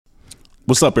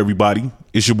What's up, everybody?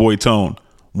 It's your boy Tone,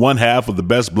 one half of the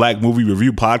best black movie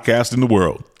review podcast in the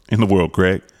world.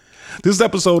 Craig. This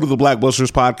episode of the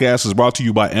Blackbusters podcast is brought to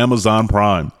you by Amazon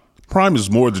Prime. Prime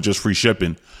is more than just free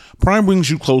shipping. Prime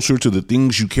brings you closer to the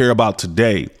things you care about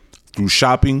today through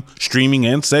shopping, streaming,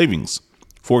 and savings.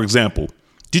 For example,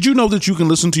 did you know that you can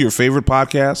listen to your favorite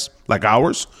podcasts, like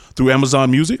ours, through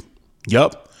Amazon Music?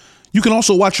 Yup. You can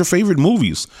also watch your favorite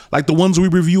movies, like the ones we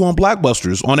review on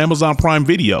Blackbusters on Amazon Prime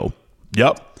Video.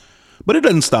 Yup. But it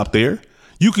doesn't stop there.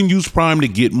 You can use Prime to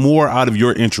get more out of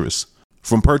your interests.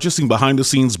 From purchasing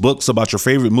behind-the-scenes books about your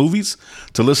favorite movies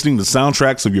to listening to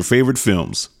soundtracks of your favorite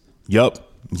films.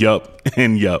 Yup,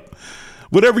 and yup.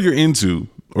 Whatever you're into,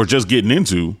 or just getting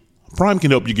into, Prime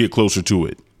can help you get closer to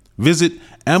it. Visit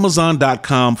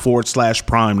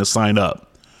Amazon.com/Prime to sign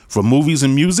up. From movies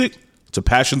and music to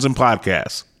passions and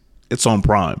podcasts, it's on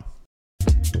Prime.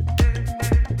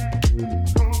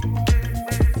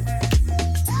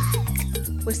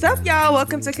 What's up, y'all?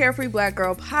 Welcome to Carefree Black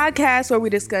Girl Podcast, where we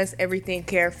discuss everything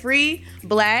carefree,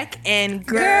 black, and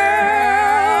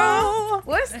girl.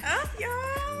 What's up, y'all?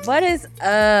 What is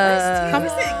up? Come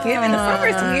sit, Kevin. The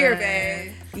summer's here,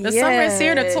 babe. The summer is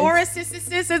here. The Taurus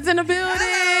is in the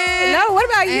building. No, what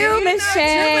about you, Miss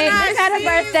Shane? Just had a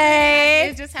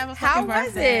birthday. Just have a fucking How was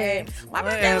birthday. it? My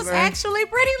birthday was actually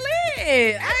pretty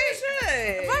lit.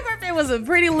 My birthday was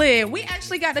pretty lit. We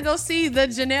actually got to go see the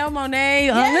Janelle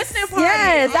Monáe listening party.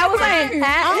 Yes, that was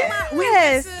We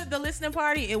went to the listening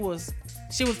party.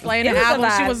 She was playing an album.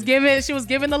 She was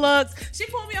giving the looks. She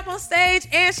pulled me up on stage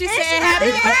and she said, "Happy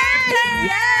birthday!"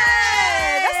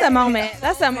 Yeah, that's a moment.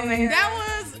 That was,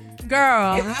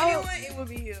 girl. If anyone, it would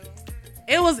be you.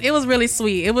 It was really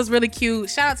sweet. It was really cute.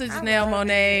 Shout out to Janelle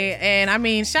Monáe. And I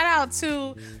mean, shout out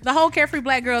to the whole Carefree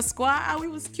Black Girl squad. We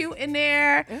was cute in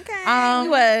there. Okay.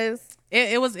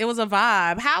 It was a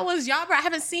vibe. How was y'all? I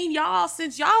haven't seen y'all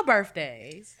since y'all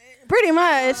birthdays. Pretty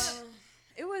much.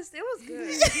 It was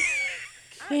good.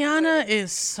 Kiana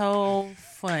is so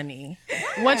funny.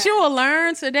 What you will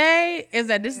learn today is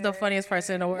that this is the funniest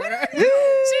person in the world. She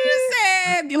just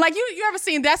said, like, you ever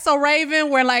seen That's So Raven,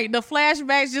 where like the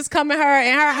flashbacks just come at her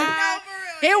and her eye?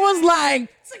 It was like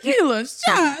tequila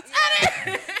shots.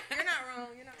 You're not wrong.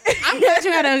 I'm glad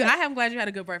you had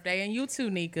a good birthday, and you too,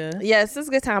 Nika. Yes, it's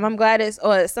a good time. I'm glad it's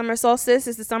summer solstice.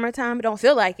 It's the summertime. It don't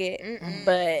feel like it,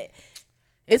 but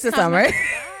it's the summer.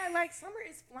 Like summer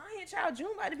is flying, child. June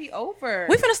about to be over.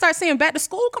 We finna start seeing back to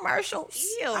school commercials.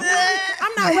 Ew.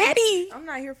 I'm not ready. I'm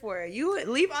not here for it. You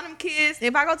leave all them kids.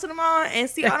 If I go to the mall and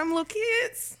see all them little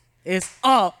kids, it's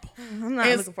up. I'm not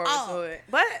looking forward to it.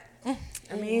 But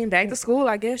I mean, back to school,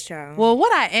 I guess, child. Well,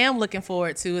 what I am looking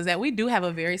forward to is that we do have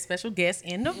a very special guest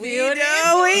in the building.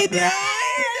 We do.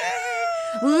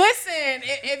 Listen,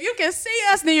 if you can see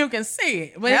us, then you can see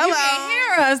it. But if you can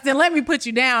hear us, then let me put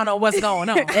you down on what's going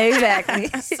on. Exactly.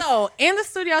 So, in the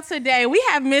studio today, we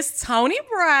have Miss Toni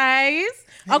Bryce.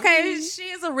 Okay, she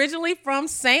is originally from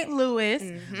St.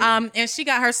 Louis, and she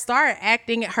got her start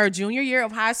acting her junior year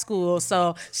of high school.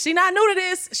 So she not new to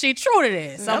this; she true to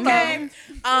this. Okay,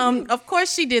 of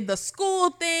course she did the school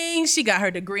thing. She got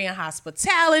her degree in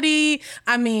hospitality.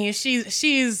 I mean,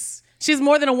 she's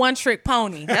more than a one-trick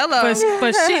pony.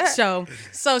 For shit show.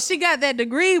 So she got that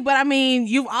degree, but I mean,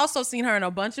 you've also seen her in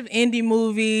a bunch of indie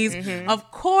movies. Of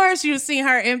course, you've seen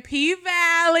her in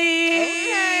P-Valley.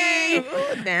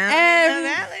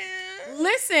 Okay.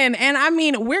 Listen, and I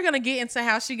mean, we're gonna get into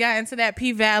how she got into that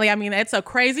P-Valley. I mean, it's a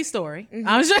crazy story.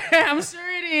 I'm sure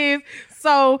it is.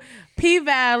 So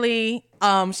P-Valley,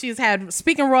 she's had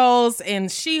speaking roles in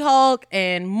She-Hulk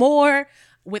and more.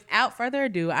 Without further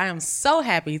ado, I am so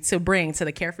happy to bring to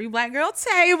the Carefree Black Girl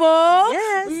table,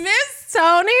 Miss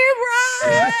Toni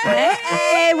Bryce.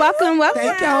 Hey, welcome.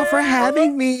 Thank y'all for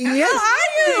having me. How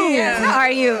are you? How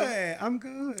are you? I'm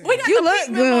good. We got You the look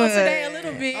pink memo good. today a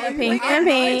little bit. Pink.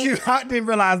 I didn't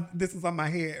realize this was on my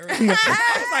head.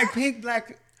 It's like pink,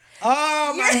 black.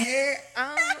 Oh, my head.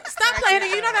 Stop playing it.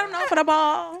 You don't got enough for the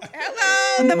ball.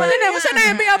 Hello. What's your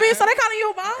name, B.O.B., so they calling you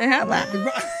a ball?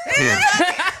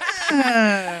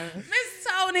 Miss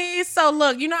Toni, so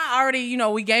look, I already,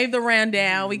 we gave the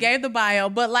rundown, we gave the bio,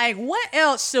 but like, what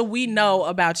else should we know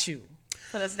about you?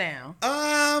 Put us down.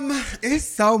 It's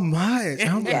so much.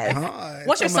 Oh my God.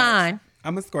 What's your sign?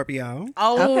 I'm a Scorpio.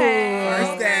 Oh, Okay.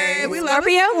 First day. We love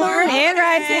Scorpio, moon, and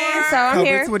rising, so I'm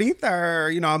here. October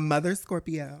 23rd. I'm Mother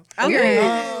Scorpio.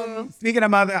 Okay. Speaking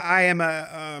of mother, I am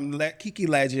a Kiki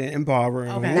legend in ballroom.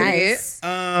 Okay. Nice.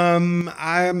 I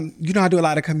do a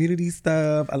lot of community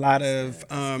stuff, a lot of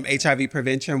HIV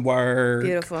prevention work.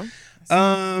 Beautiful.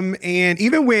 And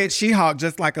even with She-Hulk,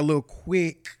 just like a little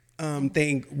quick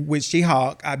thing with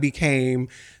She-Hulk, I became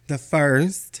the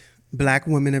first Black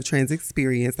woman of trans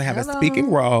experience to have a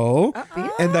speaking role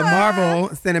in the Marvel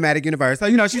Cinematic Universe. So,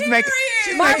 she's making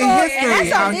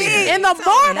history out here. In the Marvel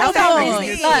That's book. on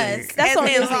Disney Plus. That's on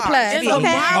Disney Plus. In the Okay.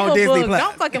 Marvel On Disney book. Plus.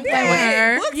 Don't fucking play with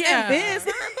her. Books and biz.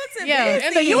 Books and biz.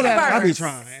 In the universe. I'll be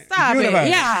trying. Stop Universe.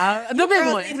 it. Yeah, the big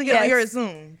Girls one. need to get on your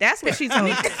Zoom. That's what she's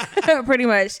doing. Pretty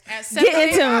much. At Get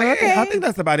into them, okay? I think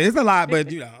that's about it. It's a lot, but,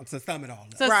 to sum it all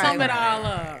up. To sum it all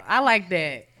up. I like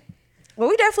that. Well,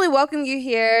 we definitely welcome you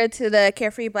here to the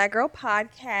Carefree Black Girl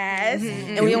podcast.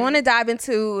 And we want to dive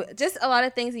into just a lot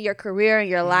of things in your career and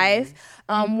your life.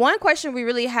 One question we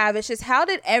really have is just how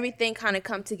did everything kind of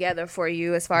come together for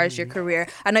you as far as your career?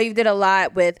 I know you did a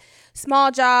lot with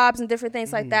small jobs and different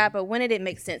things like that, but when did it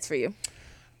make sense for you?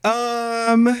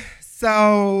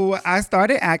 So I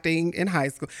started acting in high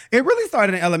school. It really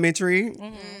started in elementary.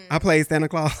 I played Santa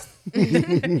Claus. From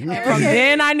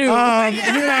then I knew.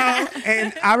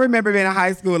 And I remember being in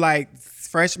high school, like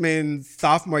freshman,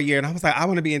 sophomore year, and I was like, I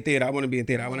want to be in theater. I want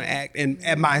to act. And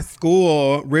at my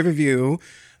school, Riverview,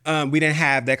 we didn't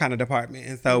have that kind of department.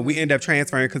 And so we ended up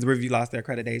transferring because Riverview lost their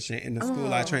accreditation. In the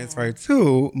school I transferred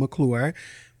to, McClure,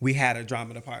 we had a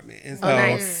drama department. And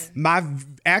so my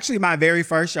very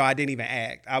first show, I didn't even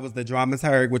act. I was the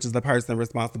dramaturg, which is the person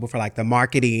responsible for like the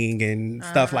marketing and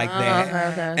stuff like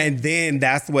that. Okay. And then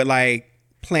that's what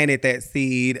planted that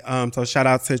seed. So shout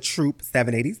out to Troop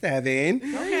 787.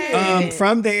 Okay.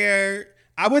 From there,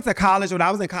 I went to college. When I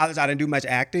was in college, I didn't do much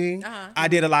acting. I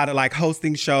did a lot of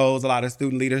hosting shows, a lot of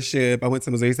student leadership. I went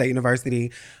to Missouri State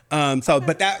University.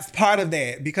 But that's part of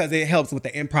that because it helps with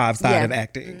the improv side of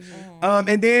acting.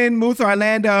 And then moved to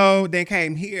Orlando, then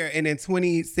came here. And in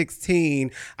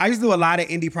 2016, I used to do a lot of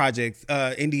indie projects,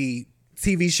 indie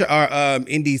TV show or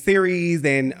indie series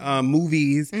and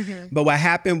movies. But what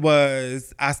happened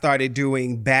was I started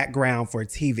doing background for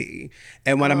TV.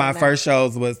 And one of my first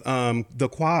shows was The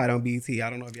Quad on BT.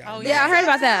 I don't know if y'all know. Yeah, I heard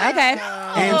about that. Okay.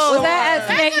 Was that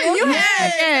at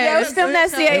Yeah, it was filmed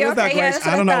that year. It was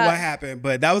I don't know what happened,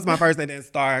 but that was my first, and then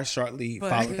Star shortly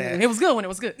followed that. It was good when it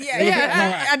was good.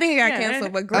 I think it got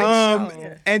canceled, but great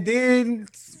show. And then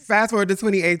fast forward to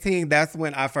 2018, that's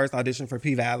when I first auditioned for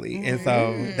P-Valley. And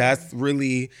so that's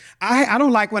really, I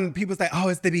don't like when people say, oh,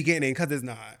 it's the beginning, because it's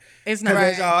not. It's not.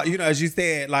 As y'all, as you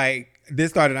said, this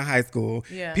started in high school.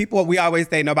 Yeah. We always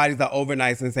say nobody's an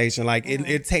overnight sensation.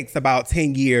 It takes about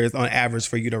 10 years on average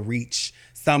for you to reach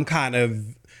some kind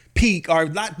of peak, or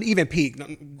not even peak,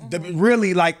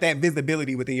 really that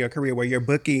visibility within your career where you're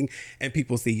booking and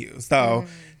people see you. So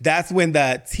that's when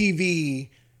the TV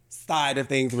side of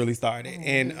things really started.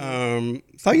 And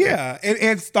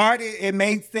it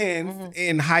made sense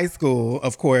in high school,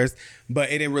 of course, but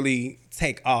it didn't really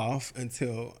take off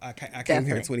until I came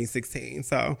here in 2016.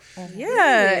 So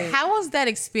how was that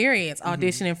experience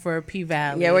auditioning for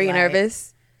P-Valley? Yeah, were you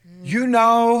nervous?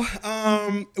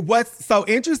 What's so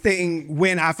interesting,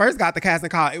 when I first got the casting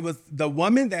call, it was the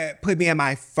woman that put me in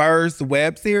my first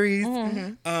web series,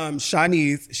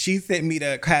 Shanice. She sent me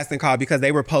the casting call because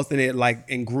they were posting it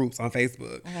in groups on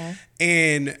Facebook.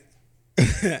 And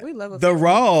we love the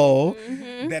role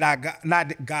that I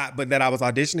but that I was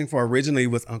auditioning for originally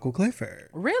was Uncle Clifford.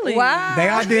 Really? Wow. They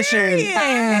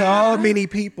auditioned so many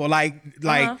people, trans,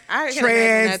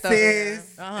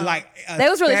 cis, they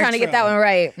was really trying to get that one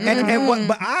right.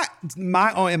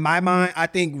 In my mind, I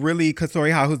think really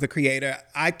Katori Ha, who's the creator,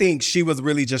 I think she was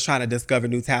really just trying to discover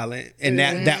new talent, and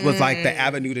that was the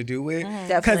avenue to do it.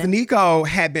 Because Nico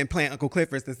had been playing Uncle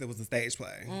Clifford since it was a stage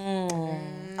play.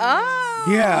 Oh,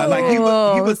 yeah, he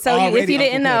was. So if you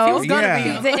didn't know, he was gonna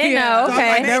be. You didn't know.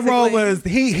 Okay, that role was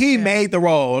he made the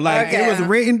role. It was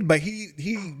written, but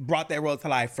he brought that role to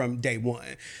life from day one.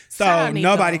 So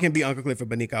nobody can be Uncle Clifford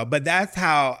but Nico. But that's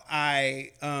how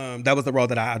that was the role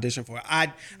that I auditioned for.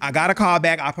 I got a call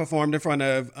back. I performed in front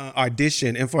of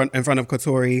in front of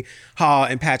Katori Hall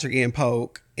and Patrick Ian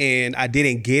Polk, and I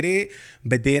didn't get it.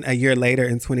 But then a year later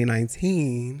in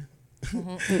 2019.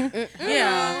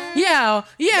 Yeah.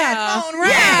 That phone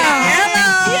rang.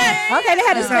 Hello. Yeah. Okay, they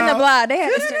had to spin the block.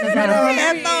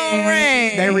 That phone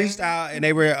rang. They reached out and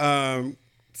they were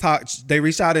They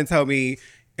reached out and told me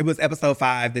it was episode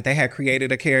 5 that they had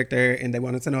created a character and they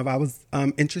wanted to know if I was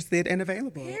interested and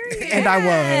available. And I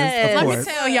was, of course. Let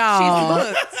me tell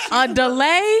y'all, a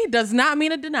delay does not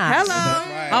mean a denial. Hello.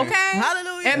 That's right. Okay.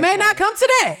 Hallelujah. It may not come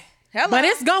today. Hello. But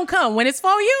it's gonna come when it's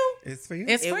for you. It's for you.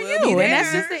 It's for will you, be and there.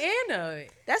 that's just the end of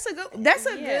it. That's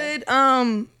a good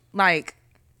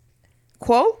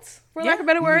quote, for lack of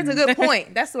better words, a good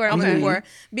point. That's the word I'm looking for.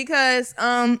 Because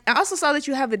I also saw that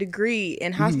you have a degree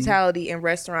in hospitality and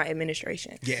restaurant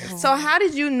administration. Yes. So how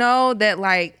did you know that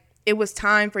it was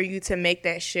time for you to make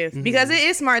that shift? Because it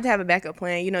is smart to have a backup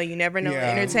plan. You know, you never know,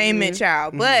 entertainment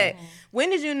child. But when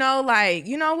did you know, like,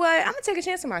 you know what? I'm gonna take a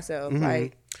chance on myself.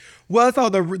 Like, well, so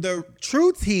the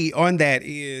true tea on that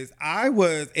is I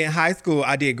was in high school.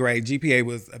 I did great. GPA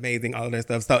was amazing, all of that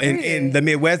stuff. So in the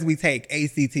Midwest, we take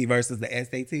ACT versus the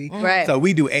SAT. Right. So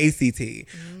we do ACT.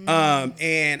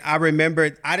 And I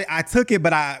remembered I took it,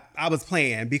 but I was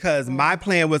playing because my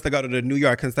plan was to go to the New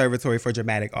York Conservatory for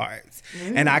Dramatic Arts.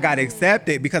 And I got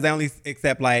accepted because they only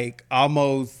accept like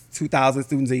almost 2,000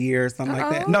 students a year or something like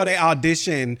that. No, they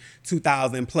audition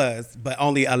 2,000 plus, but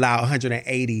only allow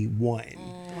 181.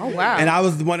 oh wow. And I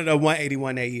was one of the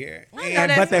 181 that year.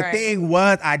 But the thing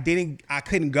was, I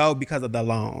couldn't go because of the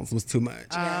loans was too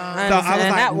much. So I was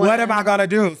like, what am I gonna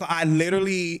do? So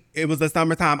it was the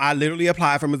summertime. I literally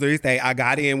applied for Missouri State. I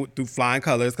got in through flying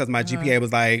colors because my GPA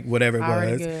was like whatever it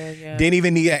was. Good, yeah. Didn't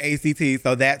even need an ACT,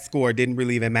 so that score didn't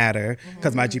really even matter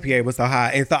because my GPA was so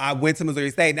high. And so I went to Missouri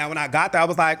State. Now when I got there, I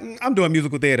was like, I'm doing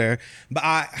musical theater. But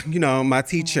my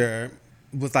teacher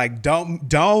was like,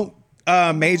 don't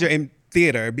major in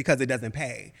theater because it doesn't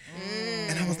pay.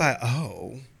 And I was like,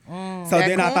 oh. So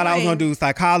then I thought I was going to do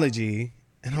psychology.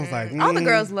 And I was like, all the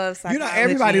girls love psychology.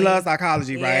 Everybody loves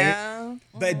psychology, right? Yeah.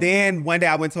 But then one day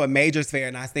I went to a majors fair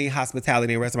and I seen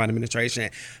hospitality and restaurant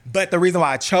administration. But the reason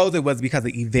why I chose it was because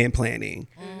of event planning.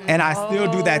 And I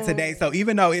still do that today. So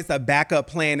even though it's a backup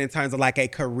plan in terms of like a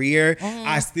career,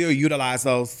 I still utilize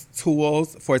those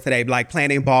tools for today, like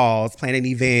planning balls, planning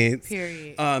events.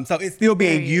 Period. So it's still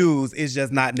being used. It's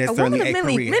just not necessarily a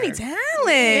career. Many talents.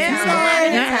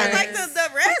 Yeah. Like the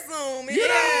resume.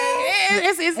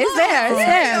 It's there. It's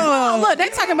there. Oh, look, they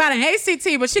talking about an ACT,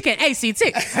 but she can ACT. You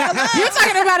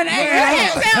talking about an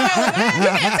ACT? You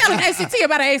can't tell an ACT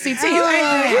about an ACT.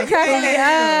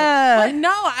 But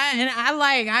no,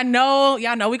 I know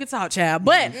y'all know we could talk, child.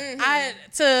 But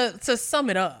to sum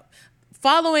it up,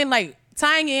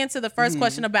 tying into the first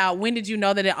question about when did you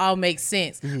know that it all makes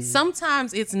sense?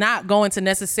 Sometimes it's not going to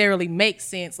necessarily make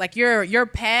sense. Like your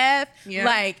path,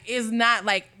 is not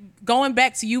like going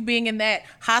back to you being in that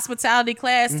hospitality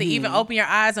class to even open your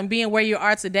eyes and being where you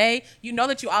are today. You know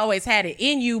that you always had it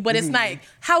in you, but it's like,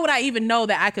 how would I even know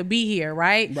that I could be here,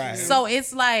 right? So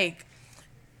it's like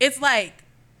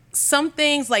some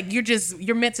things like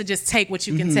you're meant to just take what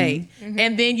you can take.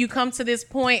 And then you come to this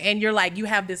point and you're like, you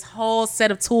have this whole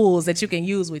set of tools that you can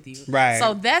use with you. Right.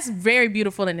 So that's very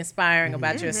beautiful and inspiring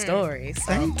about your story. So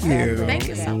Thank you. Thank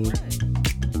you so much.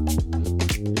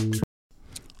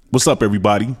 What's up,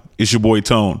 everybody? It's your boy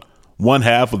Tone, one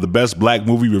half of the best black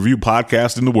movie review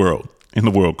podcast in the world.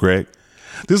 Craig.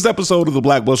 This episode of the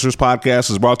Blackbusters podcast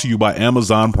is brought to you by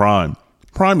Amazon Prime.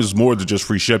 Prime is more than just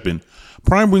free shipping.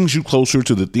 Prime brings you closer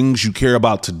to the things you care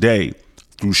about today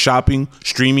through shopping,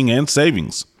 streaming, and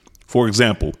savings. For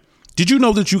example, did you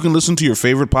know that you can listen to your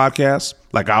favorite podcasts,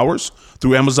 like ours,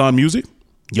 through Amazon Music?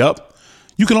 Yup.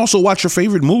 You can also watch your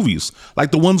favorite movies,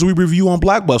 like the ones we review on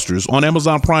Blackbusters on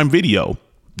Amazon Prime Video.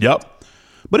 Yup.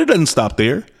 But it doesn't stop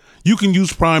there. You can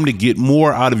use Prime to get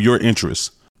more out of your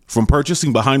interests. From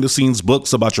purchasing behind-the-scenes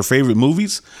books about your favorite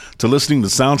movies to listening to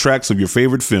soundtracks of your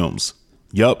favorite films.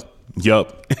 Yup,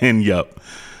 and yup.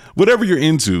 Whatever you're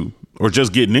into or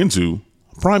just getting into,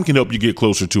 Prime can help you get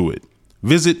closer to it.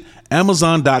 Visit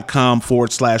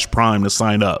Amazon.com/Prime to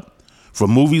sign up.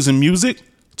 From movies and music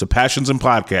to passions and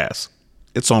podcasts,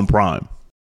 it's on Prime.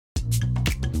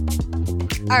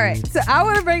 All right, so I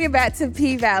want to bring it back to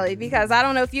P-Valley because I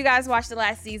don't know if you guys watched the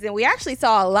last season. We actually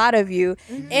saw a lot of you,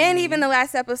 and even the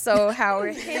last episode, how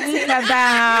we're hinting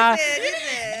about,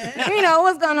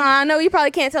 what's going on. I know you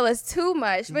probably can't tell us too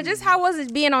much, but just how was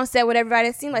it being on set with everybody?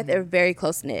 It seemed like they're very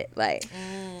close-knit.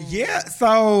 Yeah,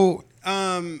 so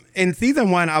in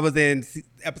season 1, I was in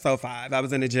episode 5. I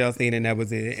was in the jail scene, and that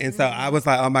was it. And so I was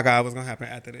like, oh my God, what's going to happen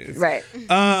after this? Right.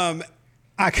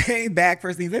 I came back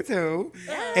for season 2,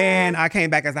 and I came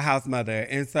back as a house mother.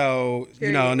 And so,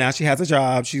 now she has a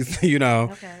job. She's, still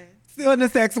in the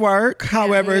sex work.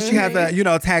 However, she has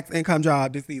a, tax income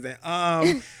job this season.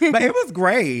 But it was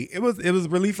great. It was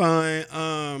really fun.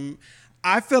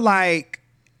 I feel like,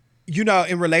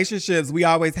 in relationships, we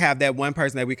always have that one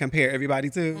person that we compare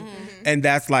everybody to. And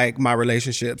that's like my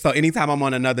relationship. So anytime I'm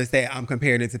on another set, I'm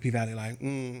comparing it to P-Valley like,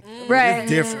 right. It's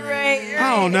different. Right.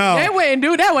 I don't know. They wouldn't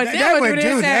do that. They wouldn't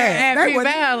do that at They would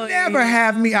P-Valley. never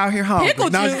have me out here hungry. Pickle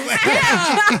juice.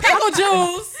 Pickle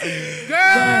juice.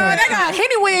 Girl, they got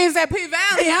Henny wings at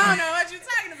P-Valley. I don't know what you're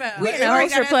talking about. We in the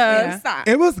Holster Club.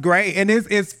 It was great. And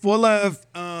it's full of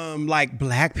like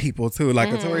black people too. Like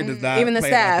Tori does not Even the play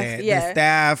staff, about that. yeah. The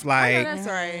staff, Oh, like that's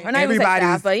right. Or not even say everybody's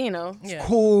staff, but you know. Yeah.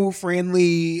 cool,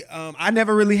 friendly. I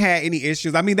never really had any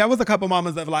issues. I mean, there was a couple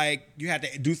moments of like you had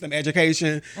to do some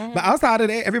education, but outside of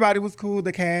that, everybody was cool.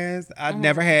 The cast, I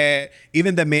never had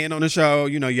even the men on the show.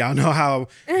 You know, y'all know how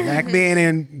black men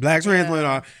and black trans women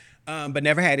are. But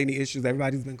never had any issues.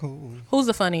 Everybody's been cool. Who's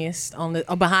the funniest on the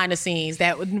behind the scenes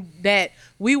that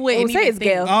we wouldn't say even it's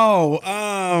think?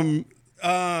 Gail.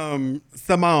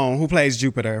 Simone, who plays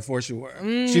Jupiter for sure.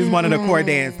 She's one of the core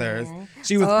dancers.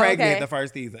 She was pregnant okay. the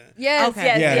first season. Yes,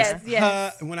 Okay.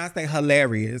 yes. When I say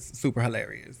hilarious, super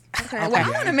hilarious. Okay. Well, I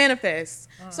want to manifest.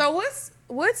 So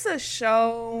what's a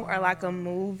show or like a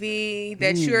movie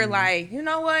that you're like, you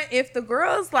know what? If the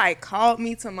girls like called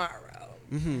me tomorrow,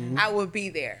 I would be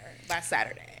there by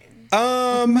Saturday.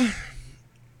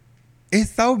 It's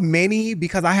so many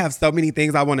because I have so many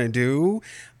things I want to do.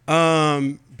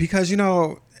 Because you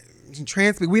know,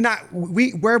 trans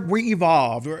we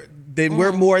evolved.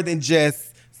 We're more than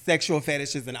just sexual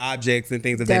fetishes and objects and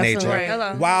things of that Definitely. nature. Right.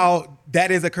 Hello. While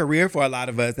that is a career for a lot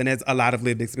of us and it's a lot of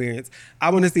lived experience, I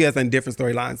want to see us in different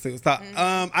storylines too. So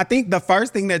I think the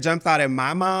first thing that jumps out in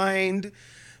my mind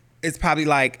is probably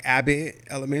like Abbott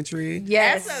Elementary.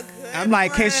 Yes. That's a good I'm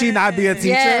like, can she not be a teacher?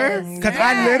 Yes. Because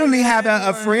I literally have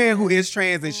a friend who is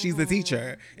trans and she's a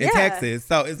teacher in Yeah. Texas.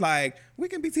 So it's like, we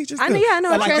can be teachers too. I know, yeah, I know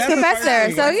So a like, trans that's the first professor.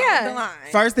 thing. So The yeah.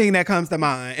 line. First thing that comes to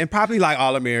mind, and probably like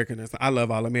All American. I love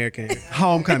All American.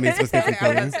 Homecoming I was specifically.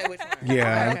 gonna say which one.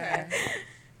 Yeah. Okay.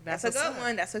 That's a good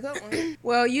one. That's a good one.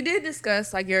 Well, you did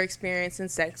discuss like your experience in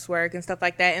sex work and stuff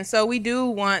like that, and so we do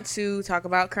want to talk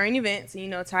about current events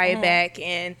and tie it back.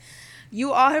 And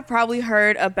you all have probably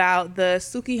heard about the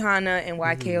Sukihana and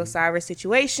YK Osiris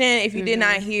situation. If you did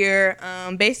not hear,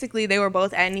 basically they were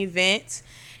both at an event.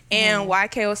 And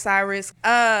YK Osiris,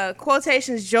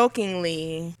 quotations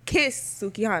jokingly, kissed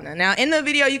Sukihana. Now, in the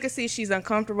video, you can see she's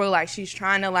uncomfortable, like she's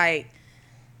trying to like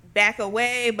back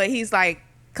away, but he's like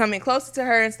coming closer to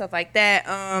her and stuff like that.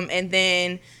 And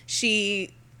then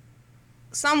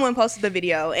someone posted the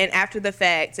video, and after the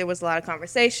fact, there was a lot of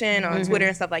conversation on Twitter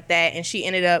and stuff like that. And she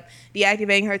ended up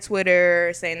deactivating her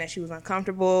Twitter, saying that she was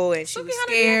uncomfortable and she was Sukihana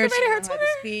scared. She deactivated her didn't know how to Twitter?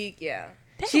 speak. Yeah.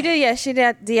 She did, yeah. She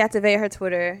did deactivate her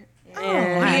Twitter.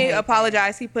 And He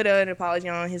apologized. He put an apology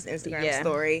on his Instagram Yeah.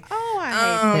 story. Oh, I hate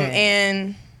that.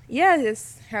 And yeah,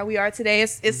 it's how we are today.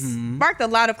 It's sparked a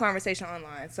lot of conversation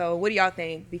online. So what do y'all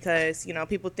think? Because,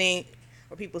 people think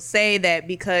or people say that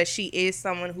because she is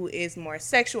someone who is more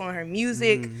sexual in her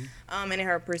music and in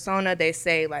her persona, they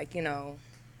say like, y'all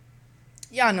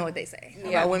know what they say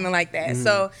about women like that.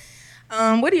 So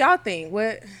what do y'all think?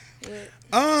 What?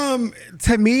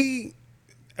 To me,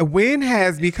 when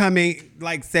has becoming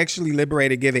like sexually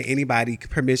liberated given anybody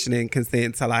permission and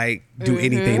consent to like do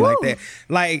anything like that?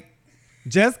 Like,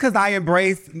 just because I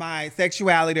embrace my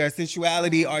sexuality or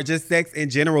sensuality or just sex in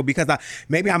general because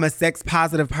maybe I'm a sex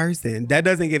positive person, that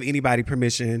doesn't give anybody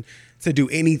permission to do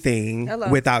anything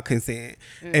without consent.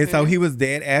 And so he was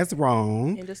dead ass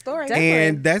wrong. In the story.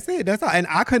 And that's it. That's all. And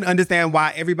I couldn't understand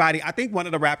why everybody, I think one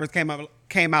of the rappers came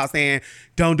out saying,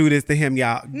 don't do this to him,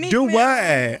 y'all. Do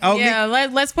what? Oh, Yeah,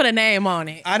 let's put a name on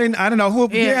it. I don't know who.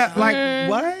 Yeah. Yeah, like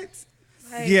what?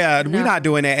 Yeah, we're not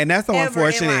doing that, and that's so Ever in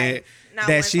unfortunate life. Not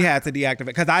that one she time. had to deactivate.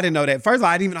 Because I didn't know that. First of all,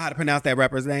 I didn't even know how to pronounce that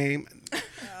rapper's name.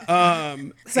 Same.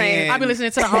 I've been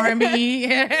listening to the R&B.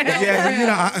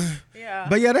 Yeah,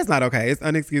 but yeah, that's not okay. It's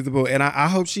unexcusable, and I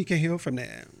hope she can heal from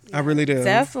that. I really do.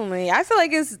 definitely. I feel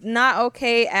like it's not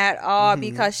okay at all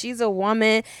because she's a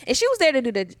woman and she was there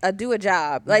to do a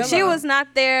job. Like she was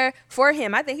not there for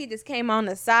him. I think he just came on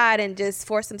the side and just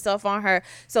forced himself on her.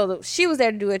 So she was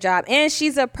there to do a job, and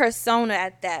she's a persona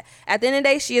at that. At the end of the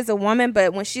day, she is a woman,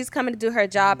 but when she's coming to do her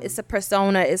job, it's a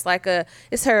persona. It's like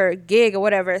it's her gig or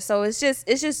whatever. So it's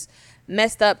just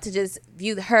messed up to just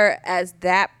view her as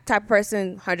that type of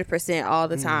person 100% all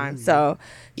the time. So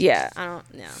yeah, I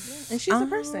don't know. And she's a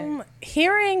person.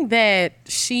 Hearing that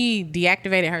she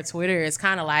deactivated her Twitter is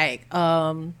kind of like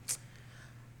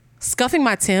scuffing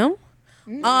my Tim.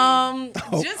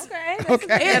 Just That's a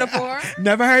metaphor.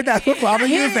 Never heard that before. I'm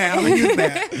gonna use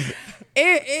that.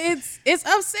 it's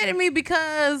upsetting me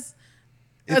because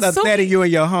It's upsetting you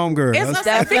and your homegirl. It's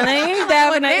upsetting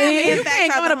Definitely. It's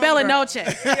ain't going to Bella Noche. You're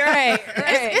right.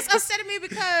 It's upsetting me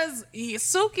because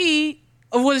Suki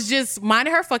was just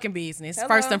minding her fucking business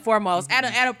first and foremost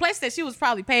at a place that she was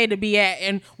probably paid to be at,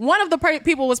 and one of the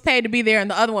people was paid to be there, and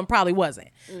the other one probably wasn't.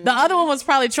 The other one was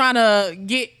probably trying to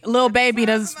get Lil Baby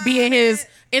to be in his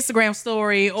Instagram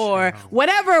story or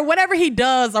whatever he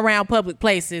does around public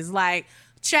places. Like,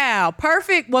 child,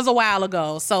 perfect was a while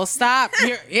ago, so stop.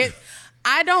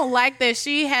 I don't like that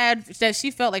she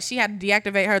felt like she had to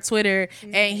deactivate her Twitter,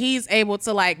 and he's able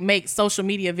to like make social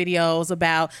media videos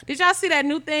about. Did y'all see that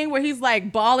new thing where he's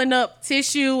like balling up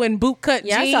tissue and bootcut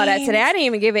jeans? I saw that today. I didn't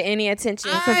even give it any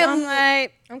attention because I'm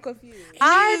like, I'm confused.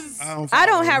 I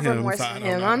don't have remorse for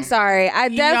him. I'm sorry. I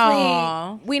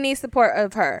definitely we need support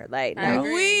of her. Like,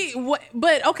 no.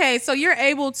 But okay, so you're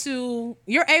able to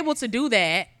do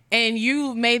that. And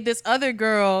you made this other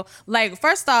girl, like,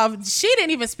 first off, she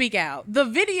didn't even speak out. The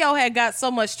video had got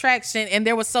so much traction and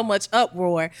there was so much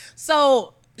uproar.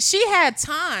 So she had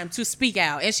time to speak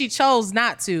out, and she chose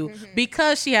not to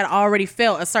because she had already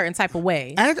felt a certain type of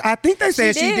way. I think they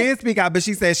said she did speak out, but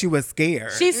she said she was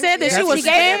scared. She said that she was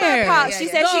scared. She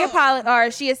said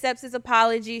she accepts his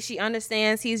apology. She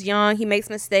understands he's young. He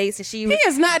makes mistakes, and he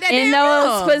is not that in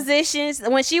damn those positions.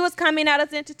 When she was coming out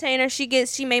as an entertainer,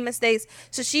 she made mistakes.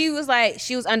 So she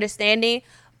was understanding,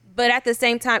 but at the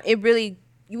same time,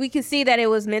 we could see that it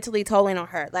was mentally tolling on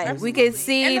her. Like, we could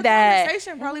see and the that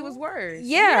conversation probably was worse.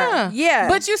 Yeah.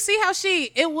 But you see how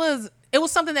it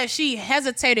was something that she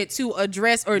hesitated to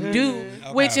address or do,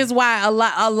 which is why a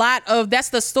lot of that's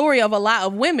the story of a lot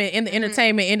of women in the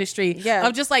entertainment industry. Yeah.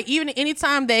 Of just like, even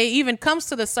anytime they even comes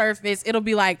to the surface, it'll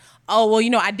be like, oh,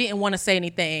 well, I didn't want to say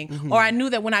anything. Or I knew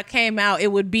that when I came out, it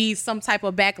would be some type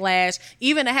of backlash.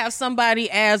 Even to have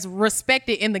somebody as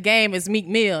respected in the game as Meek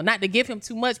Mill, not to give him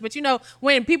too much, but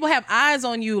when people have eyes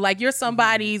on you, like you're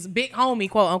somebody's big homie,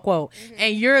 quote unquote,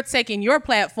 and you're taking your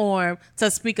platform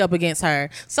to speak up against her.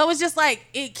 So it's just like,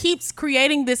 it keeps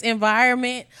creating this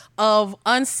environment of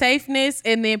unsafeness,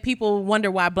 and then people wonder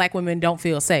why Black women don't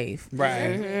feel safe.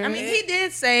 Right. I mean,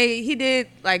 he did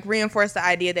like reinforce the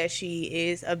idea that she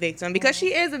is a victim, because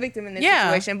she is a victim in this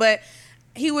situation, but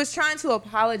he was trying to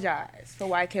apologize for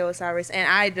YK Osiris, and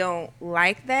I don't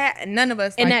like that. None of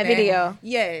us in like that video.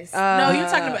 Yes.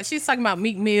 No, she's talking about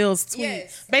Meek Mill's tweet.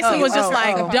 Yes. Basically, was just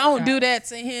don't do that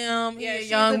to him. Yeah, He's a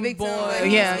young victim, boy.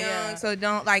 He's Yeah. young, so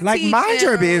don't like mind teach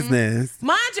your him. business.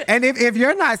 Mind your And if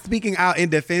you're not speaking out in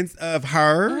defense of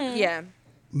her, Yeah.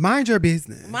 mind your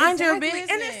business. Mind your Exactly.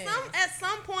 business. And at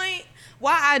some point,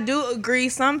 while I do agree,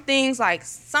 some things, like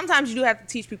sometimes you do have to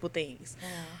teach people things.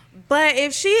 But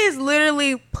if she is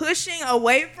literally pushing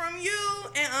away from you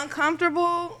and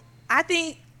uncomfortable, I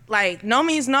think, like, no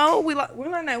means no. We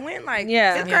learned that when, like,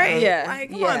 fifth grade. Yeah.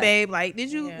 Like, come on, babe. Like,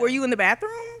 were you in the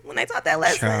bathroom when they taught that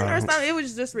lesson or something? It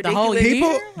was just ridiculous.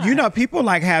 People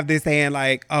like have this saying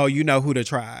like, oh, you know who to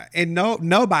try, and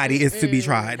nobody is to be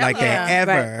tried like that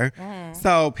ever. Right.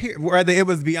 So whether it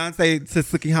was Beyonce to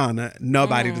Sukihana,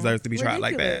 nobody deserves to be tried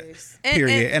like that.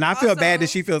 Period. And I feel bad that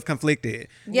she feels conflicted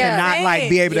to not like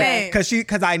be able to,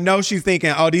 because I know she's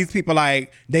thinking, oh, these people,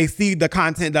 like, they see the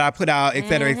content that I put out, et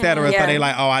cetera, so they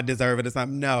like, oh, I deserve it or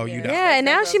something. No, you don't. Yeah, and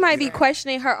now she might be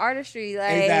questioning her artistry.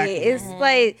 Like, it's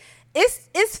like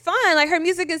it's fun. Like, her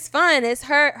music is fun. It's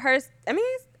her. I mean,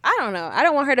 I don't know. I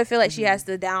don't want her to feel like she has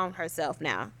to down herself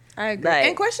now. I agree. Like,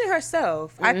 and question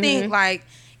herself. I think, like,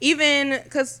 even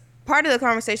because part of the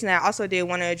conversation that I also did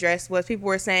want to address was people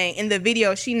were saying in the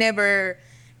video she never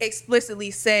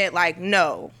explicitly said like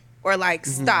no or like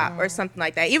stop or something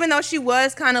like that, even though she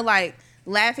was kind of like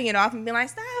laughing it off and being like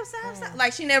stop.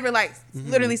 Like, she never like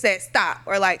literally said stop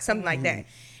or like something like that.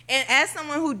 And as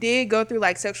someone who did go through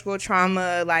like sexual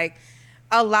trauma, like,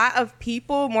 a lot of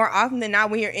people, more often than not,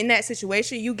 when you're in that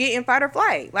situation, you get in fight or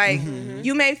flight. Like,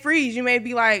 you may freeze. You may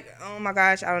be like, oh my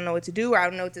gosh, I don't know what to do, or I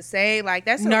don't know what to say. Like,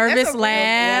 that's nervous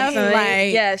laugh.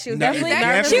 Like, she was definitely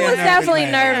nervous. She was definitely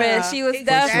nervous. She was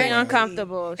definitely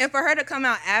uncomfortable. And for her to come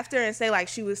out after and say like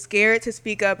she was scared to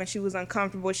speak up and she was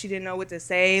uncomfortable, she didn't know what to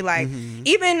say. Like,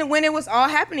 even when it was all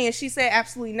happening and she said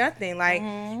absolutely nothing, like,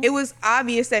 it was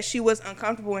obvious that she was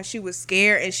uncomfortable and she was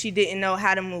scared and she didn't know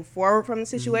how to move forward from the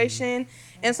situation.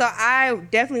 And so I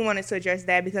definitely wanted to address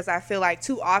that, because I feel like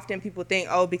too often people think,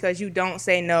 oh, because you don't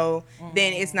say no,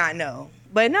 then it's not no.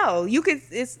 But no,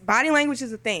 it's body language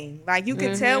is a thing. Like, you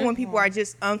can tell when people are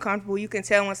just uncomfortable. You can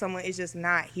tell when someone is just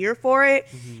not here for it.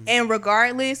 And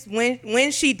regardless,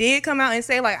 when she did come out and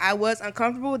say like I was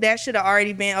uncomfortable, that should have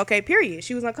already been okay, period.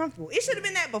 She was uncomfortable. It should have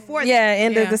been that before.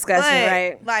 In the discussion, but,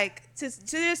 right? Like, to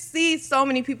just see so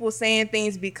many people saying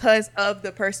things because of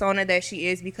the persona that she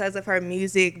is, because of her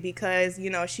music, because,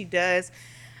 she does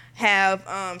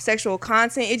have sexual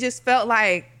content. It just felt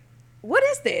like, what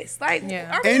is this? Like, are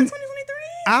we in 2023?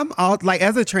 I'm all like,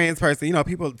 as a trans person,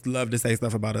 people love to say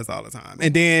stuff about us all the time,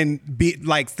 and then be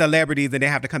like celebrities, and they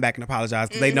have to come back and apologize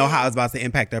because they know how it's about to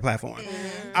impact their platform.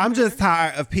 I'm just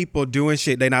tired of people doing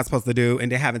shit they're not supposed to do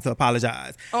and then having to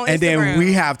apologize, on and Instagram. then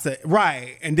we have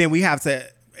to and then we have to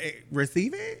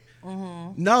receive it.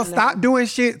 No, stop doing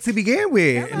shit to begin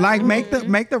with. Like make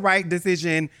the right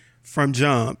decision from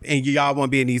jump, and y'all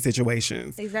won't be in these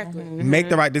situations. Exactly. Make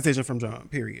the right decision from jump.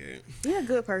 Period. You're a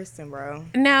good person, bro.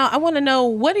 Now, I want to know,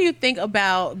 what do you think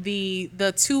about the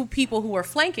two people who were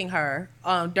flanking her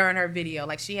during her video?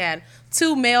 Like, she had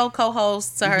two male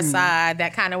co-hosts to her side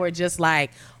that kind of were just like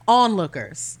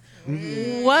onlookers.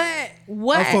 What?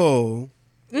 A fool.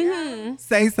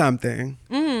 Say something.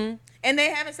 And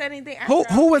they haven't said anything.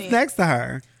 After, Who was next to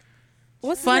her?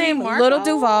 What's Funny his name? Marco? Little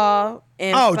Duval.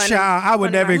 And Oh, Funny- child, I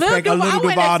would never Lil expect a Duval, little I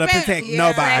wouldn't Duval to expect- protect yeah,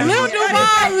 nobody. Lil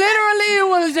Duval literally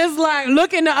was just like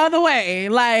looking the other way.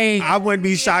 Like, I wouldn't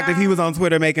be shocked if he was on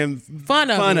Twitter making Fun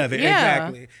of it. Yeah.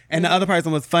 Exactly. And the other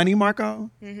person was Funny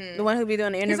Marco. The one who be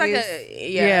doing the He's interviews. like a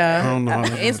Yeah. I don't know.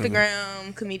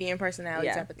 Instagram comedian personality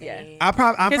Yeah, type of thing.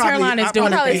 I'm His hairline is doing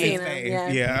the the thing.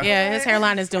 Yeah. yeah, his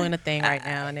hairline is doing a thing right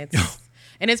now,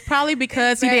 and it's probably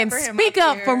because he bad didn't for him speak up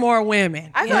up here. for more women.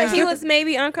 I feel like he was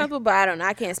maybe uncomfortable, but I don't know.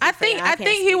 I can't speak. I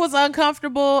think he was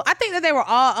uncomfortable. I think that they were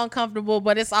all uncomfortable,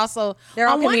 but it's also They're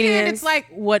all on one hand, comedians. it's like,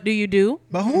 what do you do?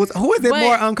 But who is it But-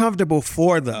 more uncomfortable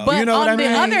for though? But You know on what I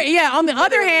mean? on the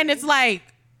other hand, it's like,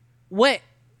 what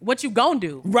you gonna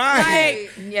do? Right.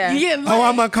 Like, Yeah. like, Oh,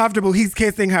 I'm uncomfortable. He's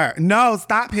kissing her. No,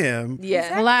 stop him.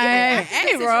 Yeah. like,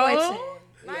 hey, bro.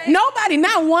 Nobody,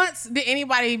 not once did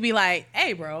anybody be like,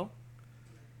 hey, bro.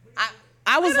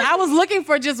 I was looking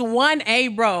for just one A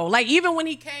bro. Like, even when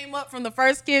he came up from the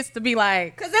first kiss to be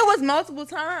like, Because it was multiple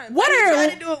times. What He are- tried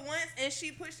to do it once and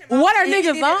she pushed him. What off are and he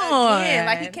niggas did it on? again.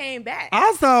 Like he came back.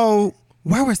 Also,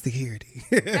 where was security?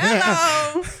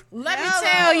 Hello. let me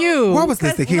tell you. Where was the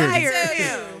security?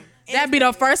 That'd be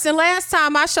the first and last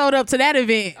time I showed up to that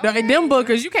event. Them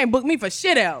bookers, you can't book me for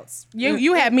shit else.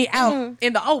 You had me out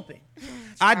in the open.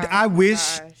 I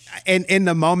wish, and in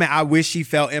the moment, I wish she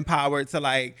felt empowered to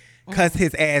like cuss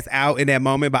his ass out in that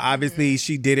moment, but obviously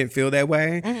she didn't feel that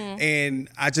way. And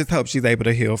I just hope she's able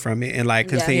to heal from it and like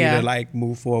continue Yeah. to like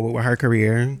move forward with her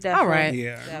career. Definitely. All right.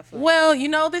 Yeah. Definitely.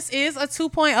 Well, this is a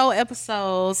 2.0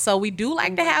 episode, so we do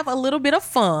like to have a little bit of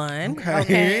fun.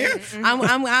 Okay.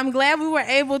 I'm glad we were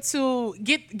able to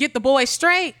get the boys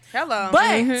straight. Hello.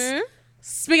 But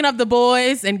speaking of the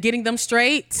boys and getting them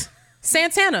straight,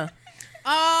 Santana.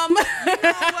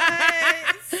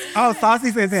 Oh,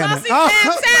 Saucy Santana. Saucy oh,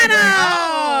 Santana.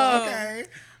 Oh, okay.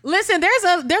 Listen, there's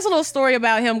a little story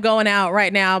about him going out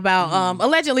right now about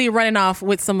allegedly running off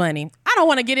with some money. I don't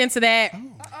want to get into that.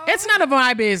 It's none of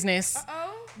my business.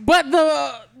 But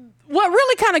what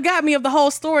really kind of got me of the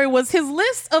whole story was his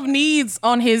list of needs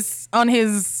in his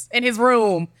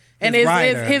room and His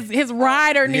rider. his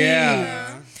rider needs.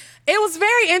 Yeah. It was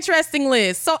very interesting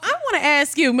list. So I want to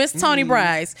ask you, Miss Toni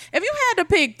Bryce, if you had to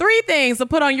pick 3 things to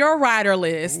put on your rider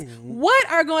list, what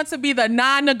are going to be the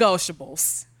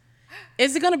non-negotiables?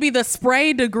 Is it going to be the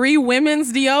spray degree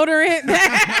women's deodorant?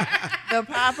 The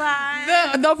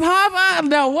Popeye. the Papa?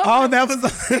 No, what? Oh, that was.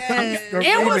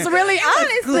 It was really,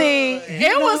 honestly,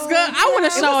 it was good. I would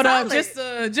have showed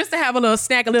up just to have a little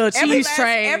snack, a little cheese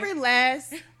tray. Every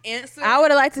last answer. I would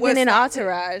have liked to was been in solid.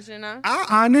 Entourage, you know? I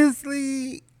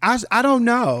honestly, I don't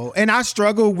know, and I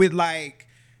struggle with like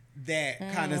that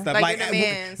kind of stuff, Like your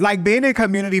demands. like being in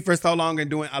community for so long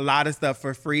and doing a lot of stuff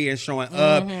for free and showing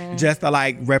up just to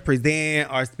like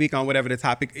represent or speak on whatever the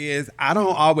topic is. I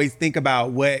don't always think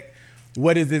about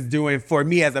what is this doing for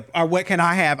me or what can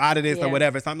I have out of this or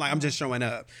whatever. So I'm like, I'm just showing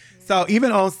up. So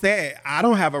even on set, I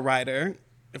don't have a writer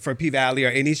for P Valley or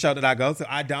any show that I go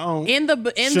to. I don't. In the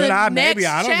Should I? next Maybe.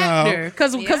 I don't chapter, know.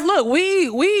 because look,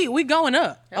 we going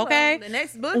up, okay? The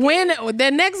next booking. When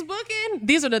the next booking,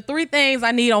 these are the 3 things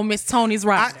I need on Miss Toni's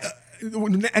rider.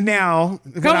 Now,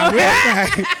 what I on. will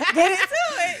say, Get into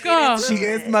it. Go. she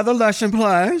is Mother Lush and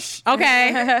Plush.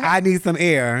 Okay. I need some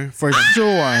air for sure.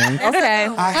 Okay.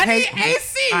 I need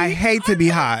AC. I hate to be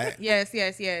hot. Yes.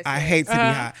 I hate to be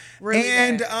hot. Really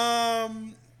And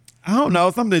bad. I don't know,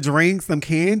 something to drink, some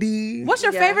candy. What's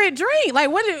your favorite drink? Like,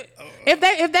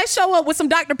 if they show up with some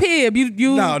Dr. Pibb,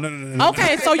 you No.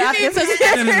 Okay, so you need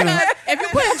to. No. If you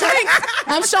put drinks,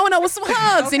 I'm showing up with some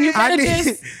hugs, and you I gotta need,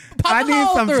 just pop I a need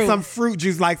hole through. some fruit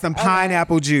juice, like some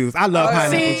pineapple juice. I love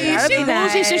pineapple See, juice. she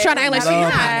bougie. She's trying to act like she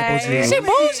Love hot. pineapple juice. She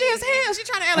bougie as hell. She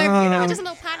trying to act like just a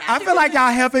little pineapple. I feel like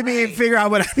y'all helping me figure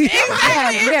out what I need.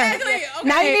 Exactly. Okay.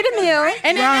 Now you need a meal.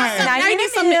 And then Right. now you need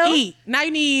something to eat. Now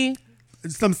you need.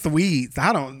 Some sweets.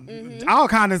 I don't all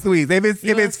kind of sweets. If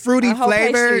it's fruity A whole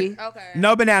flavored, pastry. Okay.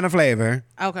 no banana flavor.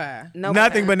 Okay. No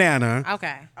Nothing banana.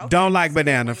 Okay. Don't like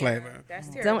banana flavor. That's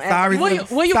terrible. Don't Sorry, Will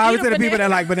you sorry eat to a the people banana? that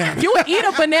like banana. You would eat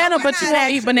a banana, but you won't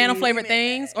eat actually banana flavored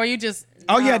things, or you just.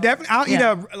 Oh yeah, definitely. I'll eat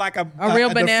a real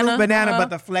the banana. fruit banana, Uh-huh. but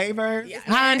the flavor,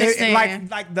 I understand.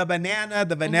 like the banana,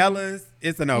 the vanillas,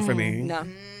 it's a no for me. No.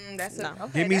 That's No.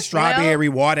 Give me strawberry,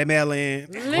 watermelon,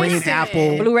 green Listen.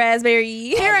 apple. Blue raspberry.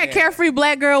 Here at Carefree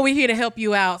Black Girl, we here to help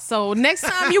you out. So next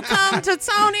time you come to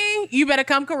Toni, you better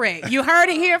come correct. You heard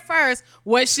it here first.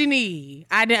 What she need?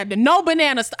 I did no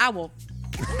banana stuff. I will.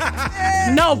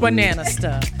 No banana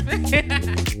stuff.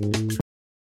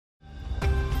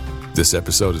 This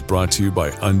episode is brought to you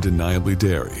by Undeniably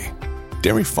Dairy.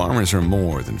 Dairy farmers are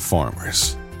more than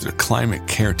farmers. They're climate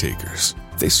caretakers.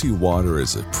 They see water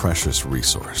as a precious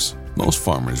resource. Most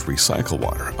farmers recycle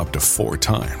water up to 4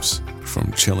 times,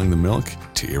 from chilling the milk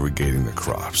to irrigating the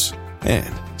crops.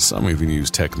 And some even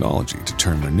use technology to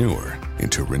turn manure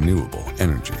into renewable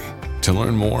energy. To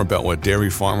learn more about what dairy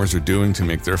farmers are doing to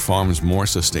make their farms more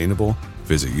sustainable,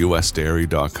 visit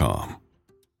usdairy.com.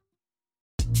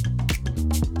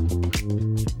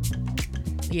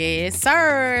 Yes,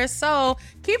 sir. So,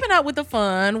 keeping up with the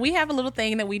fun, we have a little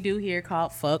thing that we do here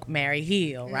called Fuck, Marry,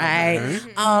 Heal, right?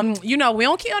 We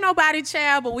don't kill nobody,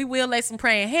 child, but we will lay some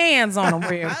praying hands on them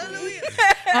real quick.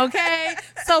 Okay?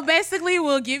 So, basically,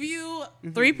 we'll give you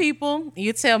 3 people.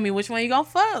 You tell me which one you gonna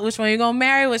fuck, which one you gonna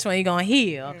marry, which one you gonna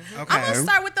heal. Okay. I'm gonna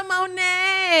start with the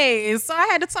Monet. So,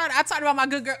 I talked about my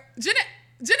good girl, Jeanette.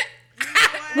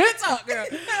 Real talk, girl.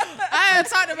 I had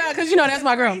talked about, because that's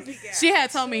my girl. She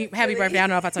had told me happy birthday. I don't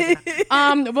know if I told you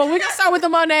that. But we're gonna start with the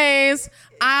Monets.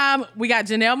 We got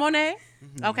Janelle Monet,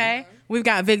 okay? We've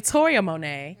got Victoria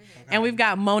Monet, and we've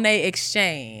got Monet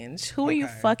Exchange. Who are you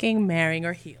fucking marrying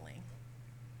or healing?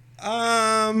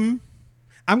 I'm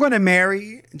gonna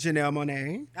marry Janelle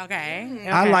Monet. Okay.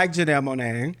 I like Janelle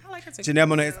Monet. I like her too. Janelle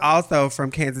Monet is also from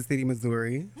Kansas City,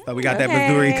 Missouri. So we got that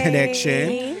Missouri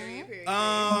connection.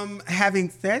 Having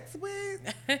sex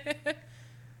with?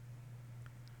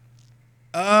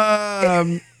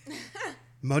 I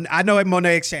know it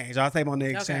Monet Exchange. I'll say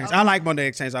Monet Exchange. Okay. I like Monet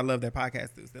Exchange. I love their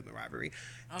podcast too, Sibling Rivalry.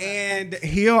 And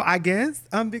heal, I guess,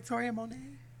 Victoria Monet.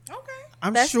 Okay.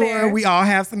 I'm That's sure fair. we all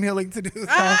have some healing to do. So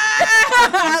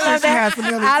I love that.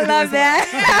 I love that.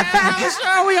 I'm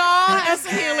sure we all have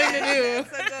some healing to do.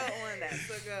 That's a good one. That's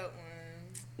a good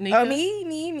one. Nika? Oh,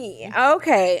 me.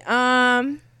 Okay.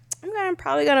 I'm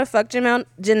probably gonna fuck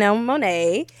Janelle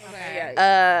Monet.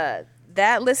 Okay.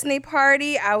 That listening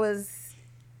party, That's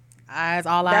Eyes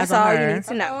all eyes all on her. you need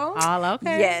to know. All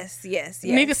okay. Yes.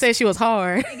 Nigga said she was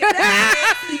hard. Nigga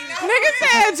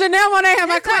said Janelle Monet had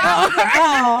my clout.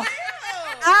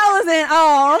 I was in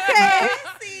okay.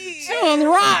 She was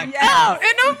rocked out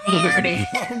in the party.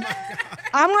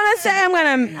 I'm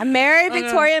gonna marry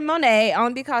Victoria Monet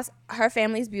only because her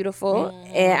family's beautiful,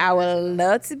 and I would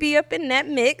love to be up in that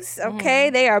mix. Okay,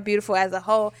 they are beautiful as a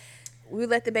whole. We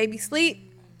let the baby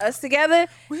sleep, us together.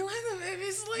 We let the baby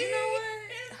sleep.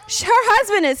 Her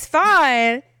husband is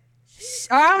fine.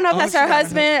 Or I don't know if that's her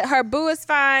husband. Her boo is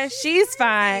fine. She's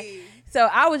fine. So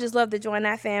I would just love to join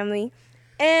that family.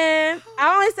 And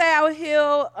I only say I would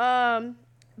heal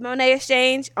Monet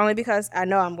Exchange only because I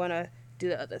know I'm gonna do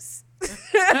the others.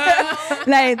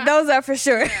 Like those are for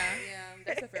sure. Yeah,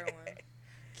 that's a fair one.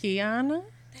 Kiana?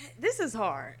 This is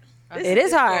hard. It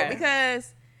is hard.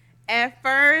 Because at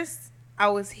first I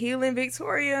was healing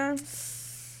Victoria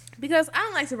because I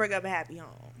don't like to break up a happy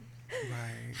home.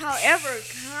 Right. However,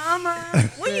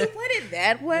 when you put it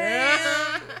that way,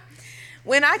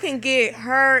 when I can get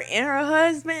her and her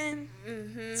husband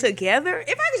together,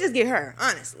 if I could just get her,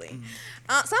 honestly.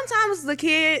 Sometimes the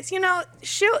kids,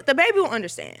 the baby will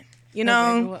understand.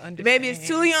 The baby is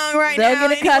too young right They'll now.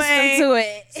 get accustomed to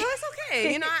it. So it's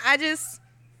okay.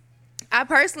 I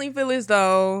personally feel as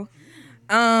though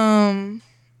I'm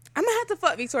gonna have to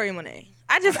fuck Victoria Monet.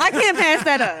 I can't pass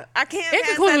that up. I can't In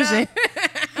pass conclusion. that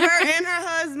up. Her and her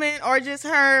husband, or just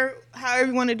her, however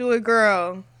you want to do it,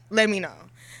 girl, let me know.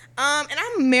 And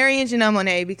I'm marrying Janelle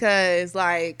Monet because,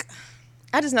 I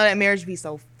just know that marriage be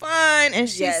so fun, and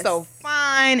she's so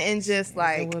fine, and just,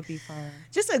 It would be fun.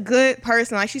 just a good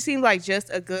person. She seems like just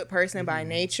a good person by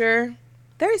nature.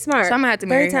 Very smart. So I'm gonna have to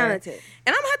marry Very her. talented.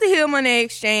 And I'm gonna have to heal Monet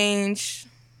Exchange.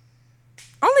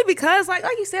 Only because, like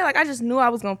you said, I just knew I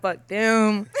was gonna fuck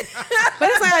them. But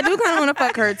it's I do kind of want to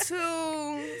fuck her too.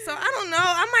 So I don't know.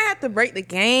 I might have to break the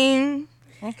game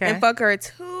and fuck her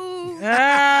too.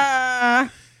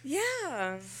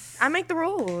 Yeah, I make the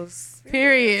rules.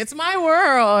 Period. It's my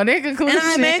world. In conclusion. And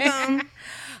I make them.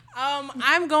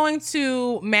 I'm going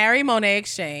to marry Monet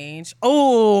Exchange.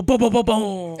 Oh, boom, boom, boom,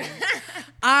 boom.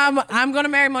 I'm gonna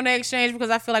marry Monet Exchange because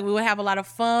I feel like we would have a lot of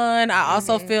fun. I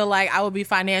also feel like I would be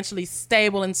financially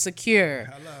stable and secure.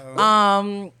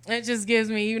 Hello. It just gives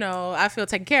me, I feel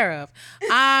taken care of.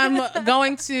 I'm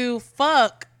going to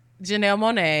fuck Janelle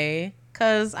Monáe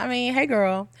because hey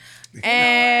girl,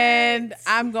 and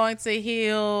I'm going to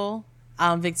heal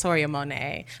Victoria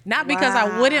Monet. Not because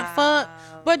I wouldn't fuck,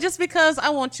 but just because I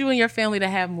want you and your family to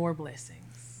have more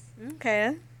blessings.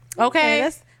 Okay.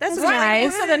 That's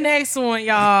nice. To the next one,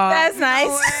 y'all. That's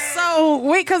nice. So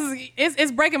wait, because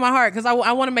it's breaking my heart because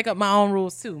I want to make up my own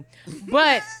rules too.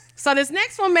 But so this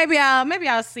next one, maybe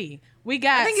I'll see. We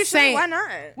got I think you should. Why not?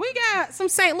 We got some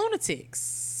Saint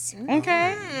Lunatics.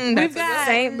 Okay. We've got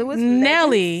St. Louis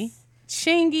Nelly,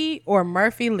 Chingy, or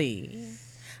Murphy Lee.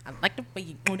 I like the way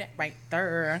you do that right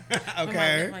there.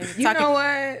 Okay. You know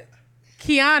what?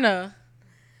 Kiana.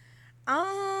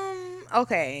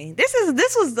 Okay.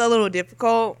 This was a little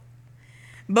difficult,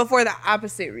 but for the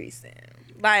opposite reason.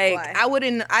 Like, Why?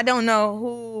 I don't know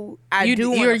who You're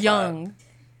wanna young. fuck.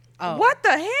 Oh. What the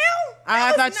hell? I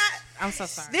That thought was not- I'm so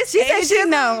sorry. This She said she ageism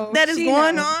know. that is She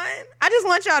going know. on. I just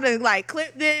want y'all to like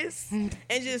clip this and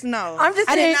just know. I'm just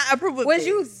I saying, did not approve of was this.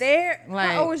 you there?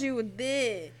 Like- How old was you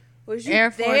then? Was you Air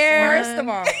Force there? One. First of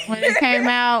all, When it came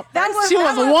out, was- she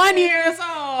was 1 year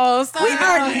old. So we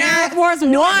are Air not Force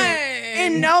One.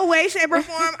 in no way, shape, or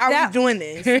form are That- we doing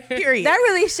this. Period. That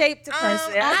really shaped the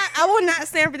person. I will not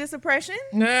stand for this oppression.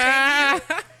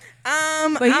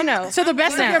 But To the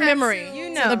best of your memory.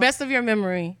 know. To the best of your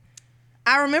memory.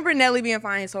 I remember Nelly being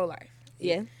fine his whole life.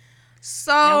 Yeah.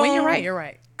 So Now, when you're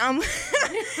right. I'm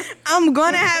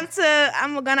gonna have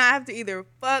to either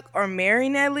fuck or marry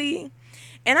Nelly.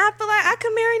 And I feel like I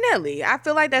could marry Nelly. I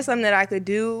feel like that's something that I could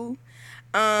do.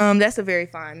 That's a very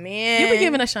fine man. You be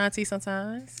giving Ashanti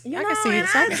sometimes. You I know, can see and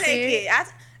it. I take it.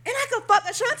 And I could fuck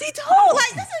Ashanti too.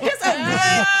 Like, this is just a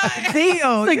good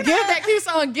deal. The you gift know? that keeps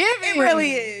on giving. It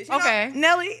really is. You know, Okay.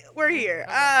 Nelly, we're here.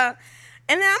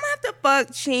 And then I'm gonna have to fuck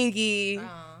Chingy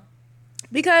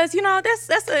because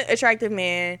that's an attractive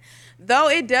man. Though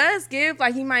it does give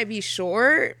like he might be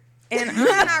short, and I'm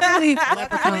not really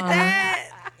fucking with that.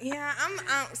 Yeah, I'm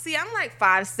like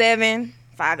 5'7",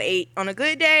 5'8" on a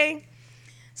good day.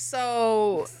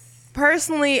 So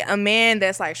personally, a man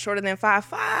that's like shorter than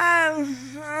 5'5",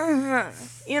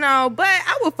 but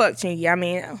I would fuck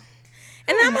Chingy.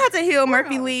 And I'm gonna have to heal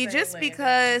Murphy Lee just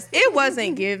because it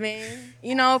wasn't given,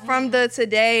 from the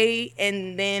today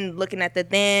and then looking at the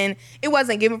then, it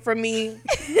wasn't given for me.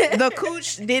 The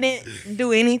cooch didn't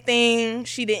do anything.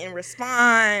 She didn't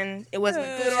respond. It wasn't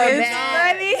good or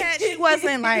bad. She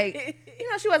wasn't like,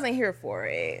 she wasn't here for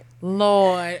it.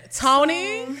 Lord,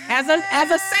 Toni, as a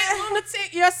Saint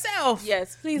Lunatic yourself,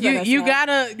 Yes, please. you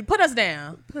gotta put us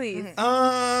down. please.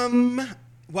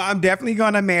 Well, I'm definitely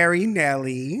gonna marry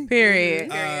Nelly.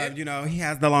 Period. He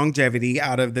has the longevity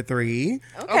out of the three.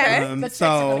 Okay.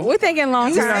 So We're thinking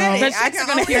long term. The chicks are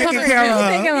gonna taken keep care of.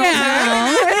 Thinking long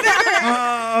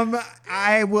term.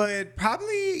 I would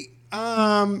probably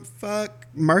fuck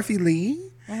Murphy Lee.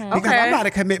 Because Okay. I'm not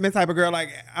a commitment type of girl. Like,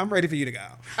 I'm ready for you to go.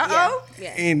 Uh-oh.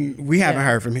 Yeah. And we haven't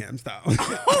heard from him, so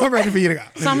I'm ready for you to go.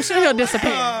 So I'm sure he'll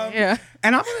disappear. Yeah.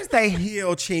 And I'm going to say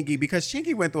heal Chingy because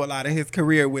Chingy went through a lot of his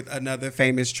career with another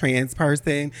famous trans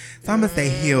person. So I'm going to say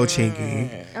heal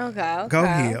Chingy. Okay. Go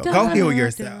heal. Go heal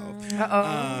yourself.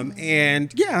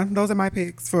 And yeah, those are my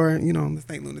picks for, the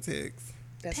St. Lunatics.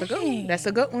 That's a good one. That's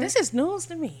a good one. This is news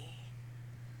to me.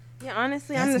 Yeah,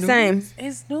 honestly, I'm the That's same. news.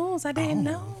 It's news. I didn't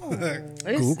know.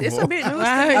 It's a bit news.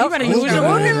 You better use your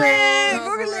Google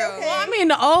Google. Google Well, I mean,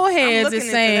 the old heads looking is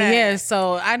into saying that. yes.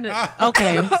 So I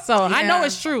know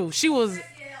it's true. She was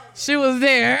there. She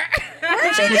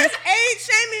just age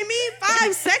shaming me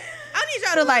 5 seconds. I need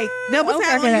y'all to like double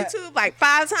tap on YouTube like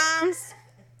 5 times.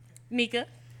 Nika.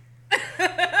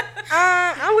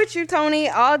 I'm with you, Toni.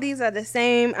 All these are the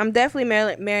same. I'm definitely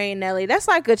marrying Nelly. That's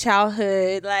like a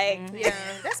childhood. Like, Yeah,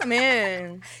 that's a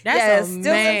man. That's a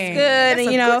still man. looks good. That's And,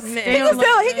 a you know, good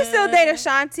man. he can still date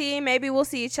Ashanti. Maybe we'll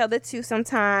see each other too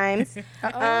sometimes.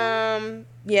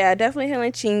 Yeah, definitely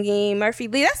healing Chingy. Murphy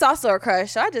Lee, that's also a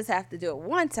crush. So I just have to do it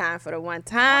one time for the one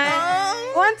time.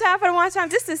 One time for the one time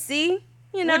just to see.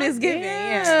 You know, What is giving,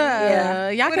 Yeah.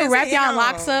 Y'all What can is wrap it y'all on?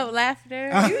 locks up laughter.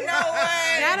 You know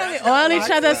what? Y'all be oil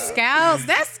each other's scalps.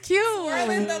 That's cute.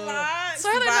 Swirling the locks.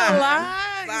 Swirling Bye. the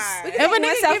locks. Bye. If a One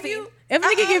nigga give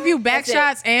selfie. you, give you back That's it.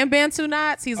 shots and bantu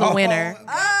knots, he's a winner.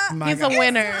 My He's a God.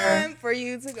 winner. Time for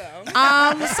you to go. So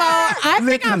I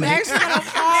think I'm Literally. actually gonna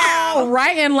fall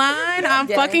right in line. I'm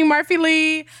Yeah. fucking Murphy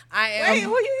Lee. I am. Wait,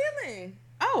 who you healing?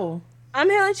 Oh, I'm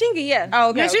healing Chingy, yeah. Oh,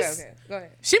 okay, Yeah, okay, she's- okay. Go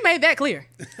ahead. She made that clear.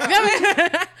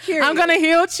 I'm gonna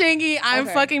heal Chingy. I'm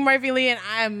Okay. fucking Murphy Lee, and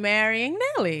I'm marrying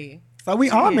Nelly. So we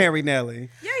all married Nelly.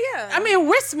 Yeah. I mean,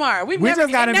 we're smart. We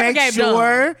just gotta make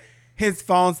sure his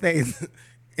phone stays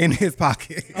in his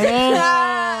pocket. You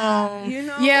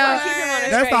know, Yeah. keep him on a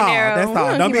That's straight all. and narrow. That's We're all.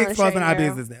 gonna Don't keep be him on a straight exposing our and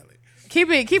narrow. business, Nelly. Keep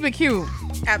it cute.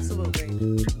 Absolutely.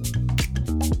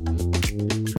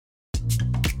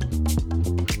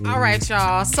 All right,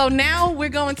 y'all. So now we're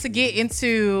going to get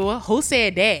into who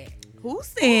said that. Who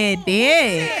said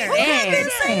that? Who been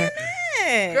saying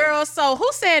that? Girl, so who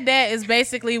said that is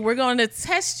basically we're going to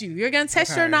test you. You're going to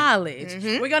test your knowledge.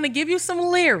 We're going to give you some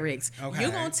lyrics. Okay.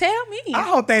 You're going to tell me. I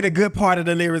hope they the good part of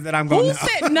the lyrics that I'm going Who to know.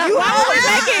 said no? Why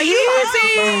would make it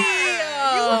easy?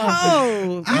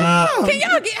 Oh. Can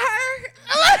y'all get her?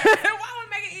 Why would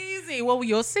make it easy? Well,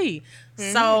 you'll see.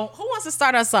 So who wants to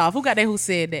start us off? Who got that? Who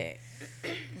said that?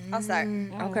 I'll start.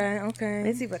 Okay.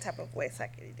 Let's see what type of voice I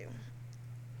can do.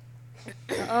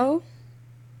 Uh-oh.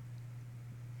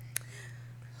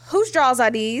 Whose drawers are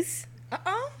these?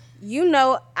 Uh-oh. You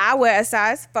know I wear a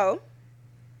size 4.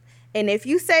 And if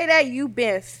you say that you've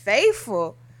been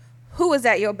faithful, who is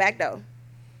at your back door?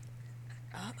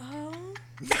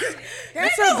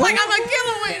 That's a Like I'm a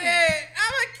killer with it.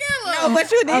 I'm a killer. No,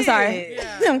 but you did. I'm sorry.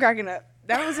 I'm cracking up.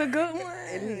 That was a good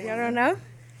one. Y'all don't know?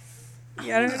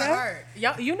 Y'all don't know?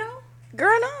 Y'all, you know?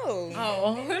 Girl, no.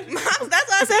 Oh. That's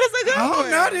why I said it's a good I one.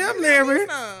 don't know them lyrics.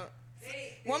 No.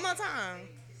 One more time.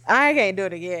 I can't do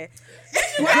it again.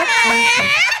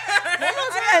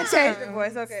 Change the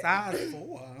voice, okay. Size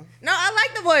 4. No, I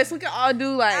like the voice. We can all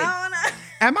do like.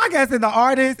 Am I guessing the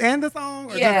artist and the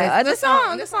song? Or Yeah, the the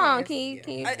song. song. Can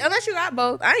you? Unless you got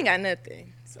both. I ain't got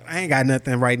nothing. So. I ain't got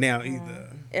nothing right now either.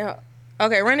 Yeah.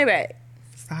 Okay, run it back.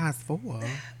 Size 4.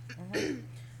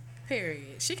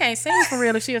 Period. She can't sing for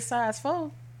real if she a size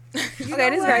 4. Okay,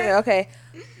 this is right. Okay.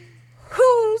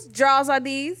 Whose drawers are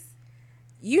these?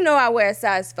 You know I wear a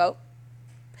size 4.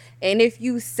 And if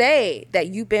you say that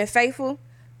you've been faithful,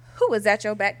 who is at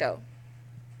your back door?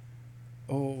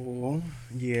 Oh,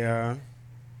 yeah.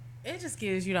 It just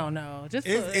gives you don't know. Just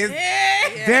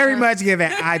It's very much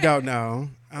given. I don't know.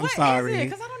 I'm sorry.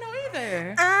 Because I don't know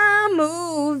either. I'm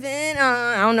moving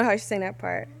on. I don't know how you sing that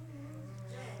part.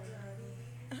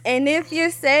 And if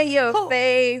you say you're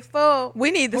faithful,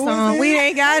 We need the Who song. is it? We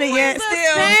ain't got it yet. The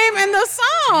Still. name in the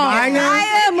song.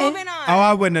 Maya? moving on. Oh,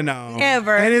 I wouldn't have known.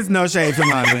 Ever. And it's no shade to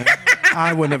Maya.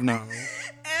 I wouldn't have known.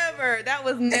 Ever. That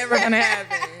was never gonna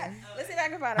happen. Let's see if I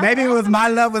can find it. Maybe it was My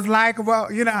Love Was Like,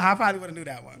 well, you know, I probably would have knew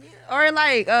that one. Or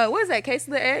like, what is that? Case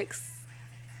of the X?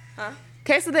 Huh?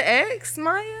 Case of the X,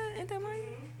 Maya? Ain't that Maya?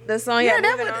 The song, Yeah, yeah,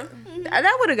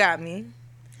 that would have got me.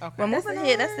 Okay. That's the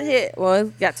hit. That's the hit. Well,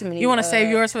 it's got too many. You want to save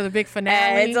yours for the big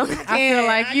finale? ads on- I feel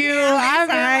like you. I'm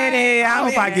Excited. I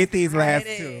hope I get these last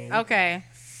two. Okay.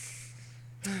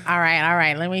 All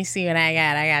right. Let me see what I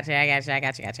got. I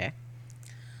got you.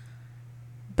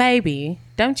 Baby,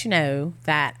 don't you know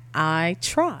that I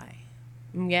try?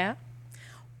 Yeah.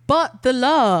 But the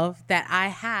love that I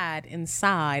had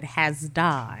inside has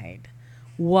died.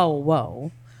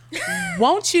 Whoa.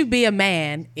 Won't you be a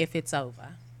man if it's over?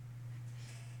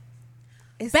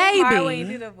 It's Baby. so hard when you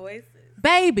do the voices.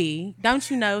 Baby, don't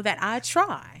you know that I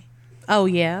try? Oh,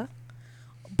 yeah.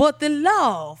 But the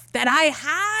love that I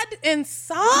had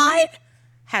inside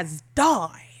has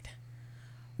died.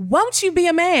 Won't you be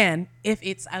a man if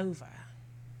it's over?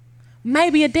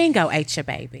 Maybe a dingo ate your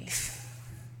baby.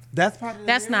 That's part of the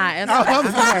That's not. lyrics? Oh,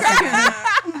 I'm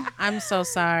sorry. I'm so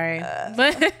sorry.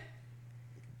 But,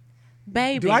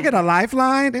 baby. Do I get a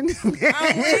lifeline?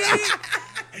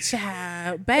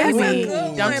 Child, baby, good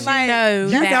don't one. you Like, know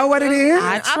You that know what it is?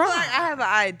 I I feel try. like I have an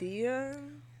idea.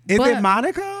 Is but- it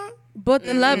Monica? But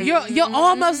the love, you're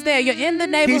almost there. You're in the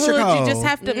neighborhood. Cole. You just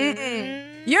have to.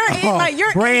 You're in, Oh, like,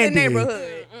 you're Brandy. in the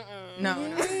neighborhood. No. You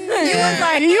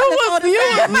was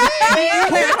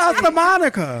Who else to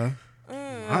Monica?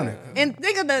 Monica. And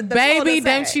think of the baby. cul-de-sac.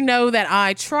 Don't you know that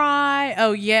I try?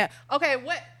 Oh yeah. Okay.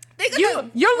 What? Think of You're think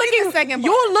of looking. the second part.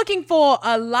 You're looking for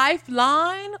a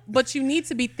lifeline, but you need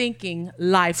to be thinking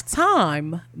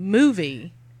lifetime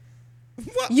movie.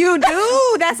 You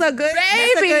do. That's a good.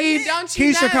 Baby, don't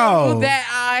you Keisha know Cole. that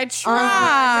I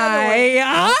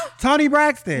try? Toni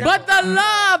Braxton. But the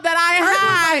love that I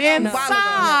had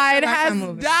inside has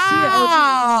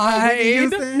died.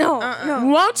 Houston? No.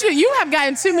 Won't you? You have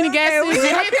gotten too many guesses.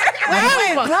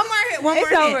 Wait, one more hit. One more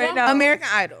It's over, hit. no. American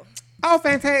Idol. Oh,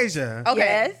 Fantasia. Okay.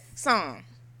 Yes. Song.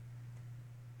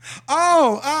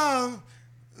 Oh,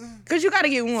 Cause you gotta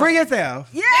get one. Free Yourself.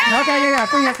 Yeah. Okay, yeah.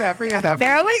 Free Yourself.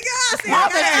 There we go. See, I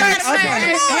got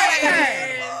Okay.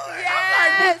 it.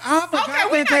 I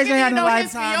forgot when Tasia had a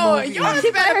Lifetime movie. Yours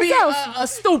She better played be herself. a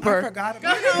stupor. I forgot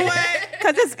about You know what?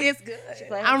 Because it's good.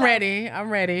 I'm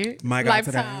ready. My God,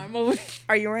 Lifetime movie.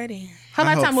 Are you ready? Her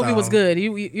I Lifetime hope movie so. was good.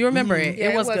 You remember it? Yeah,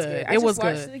 It was good. I It just was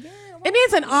watched good. It again. It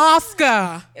needs an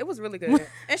Oscar. It was really good.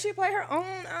 And she played her own.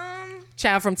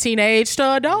 Child from teenage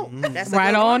to adult. That's a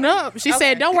Right good on one. up. She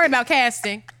said, "Don't worry about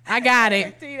casting. I got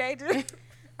it." Teenager.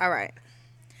 All right.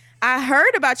 I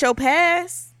heard about your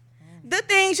past, the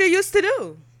things you used to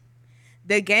do,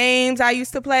 the games I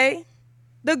used to play,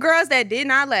 the girls that did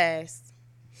not last.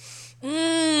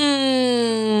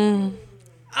 Mm.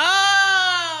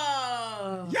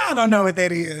 Oh. Y'all don't know what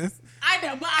that is. I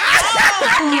know, but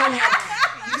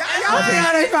Y'all think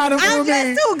how they trying to fool I'm me?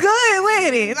 just too good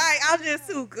with it. Like, I'm just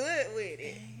too good with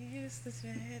it.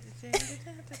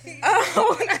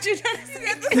 Oh, not you trying to say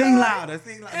that. Sing louder.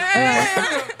 Sing louder.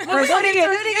 Do it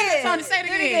again. Tony, say it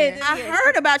again. I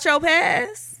heard about your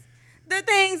past, the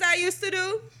things I used to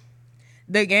do,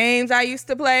 the games I used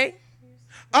to play,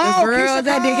 Oh, the girls Keisha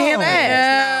that didn't Cole.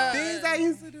 last. Things I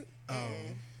used to do. Oh.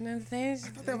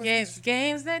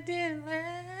 Games that didn't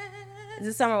last. Is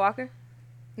it Summer Walker?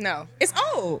 No, it's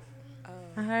old.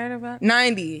 I heard about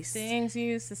 90s. things you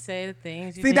used to say, the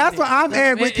things you See, didn't that's do. what I'm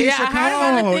at with Keisha I heard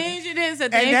about the Cole. things you didn't say,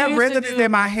 And things that you used rhythm to is do.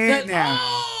 in my head The- now.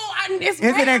 Oh, it's Is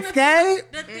it random.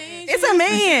 Escape? The things It's you a used to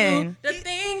man. do, the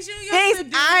things you used to Things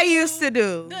do. I used to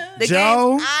do. The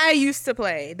Joe? games I used to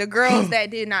play. The girls that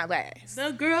did not last.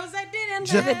 The girls that didn't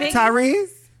Tyrese?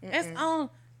 It's on.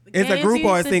 It's a group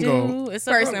or a single? It's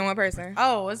a Person, group. one person.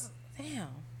 Oh, it's damn.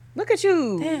 Look at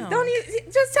you. Damn. Don't you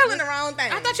just telling the wrong thing.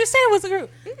 I thought you said it was a group.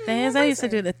 Things I used to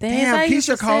do. The things I Damn, used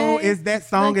Keisha to Cole say, is that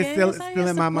song the is still games I in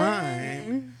used my to play.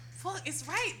 mind. Fuck, it's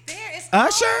right there. It's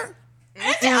Usher?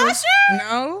 Is it Usher?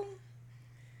 No.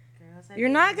 You're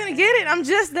not gonna get it. I'm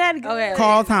just that good. Okay.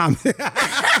 Carl Thompson.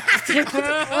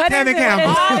 What Kevin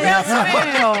Campbell.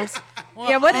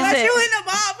 Yeah, what is But it? you in the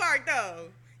ballpark though.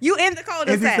 You in the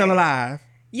cul-de-sac. Is he still alive?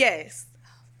 Yes.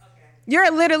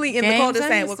 You're literally in the Games I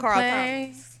cul-de-sac used with to Carl play.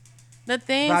 Thomas. The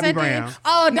things Bobby I Brown. did.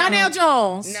 Oh, Donnell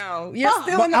Jones. No, you're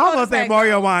still But in the I was cul-de-sac. gonna say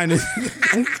Mario Winans.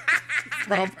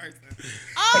 Wrong person.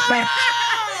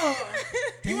 Oh!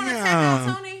 You want to tap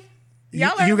out, Tony?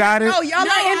 Y'all are, You got it? No, y'all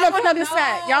No, are in I the wanna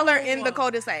cul-de-sac. know. Y'all are in the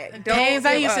cul-de-sac. Don't Things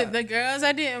I give used to. up. The girls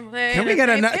I didn't play. Can we the get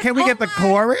things- a? Can we get the Oh my-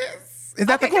 chorus? Is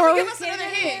that the Can we chorus? give us another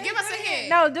hint? Give us a hint.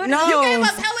 No, do it. No. You gave us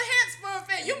hella hints for a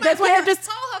fan. You might That's well what- have just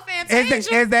told her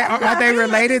Fantasia. Is that are they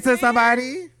related to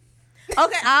somebody?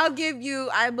 Okay, I'll give you.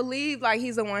 I believe like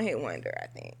he's a one-hit wonder. I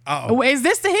think. Oh, Is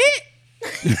this the hit?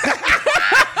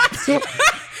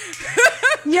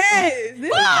 Yes,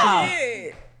 this is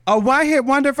it. a one-hit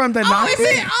wonder from the Oh,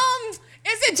 '90s.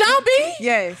 is it John B?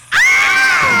 Yes.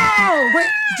 Oh, wait,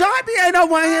 John B ain't no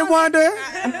one-hit wonder.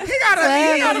 He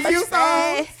got a few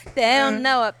songs. They don't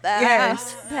know about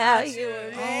Yes. how you.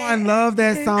 Oh, I love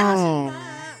that song.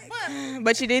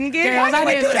 But you didn't get Girls, it. I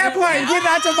Wait, didn't do that part. Get it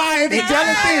out your mind. It's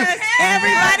jealousy.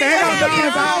 Everybody They don't was know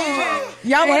the song.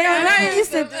 Y'all were I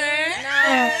used to.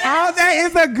 Oh, that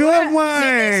is a good I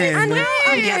one. know.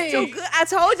 I'm just too good. I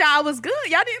told y'all I was good.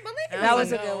 Y'all didn't believe it. That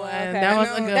was a good one. Okay. That was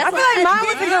a good I one. feel like mine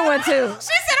was a good one too.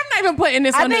 She said, I'm not even putting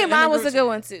this I on think the mine was a group good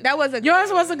one too. That was a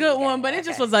Yours was a good one, but it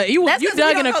just was like you That's 'cause we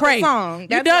dug don't in a know the crate. song. You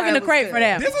That's dug why in it a was crate good. for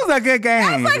that. This was a good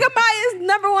game. Like Amaya's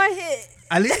number one hit.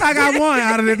 At least I got one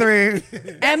out of the three.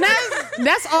 And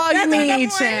that's all you need, I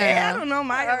child. don't know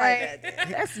Maya like that.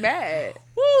 That's bad.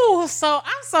 Woo, so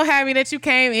I'm so happy that you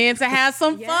came in to have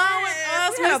some fun with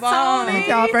us, we had a Miss ball. Toni. Thank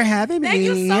y'all for having me. Thank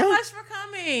you so much for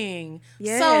coming.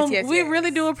 Yes, so yes, we yes.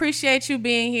 really do appreciate you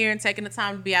being here and taking the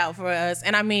time to be out for us.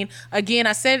 And I mean, again,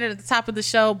 I said it at the top of the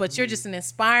show, but you're just an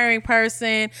inspiring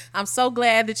person. I'm so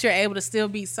glad that you're able to still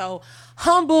be so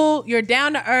humble. You're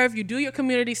down to earth. You do your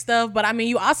community stuff, but I mean,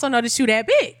 you also know that you that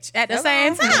bitch at the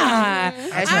same time.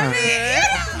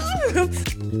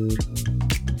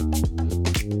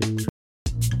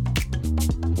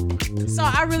 So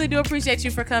I really do appreciate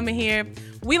you for coming here.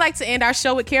 We like to end our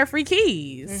show with Carefree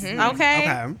Keys. Okay?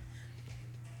 Okay.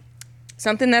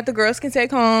 Something that the girls can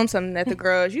take home, something that the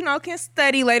girls, can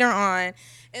study later on.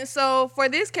 And so for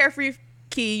this Carefree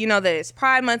Key, that it's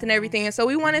Pride Month and everything. And so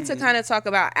we wanted to kind of talk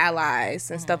about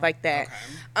allies and stuff like that.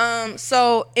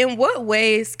 So in what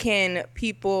ways can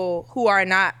people who are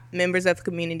not members of the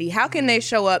community, how can they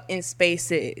show up in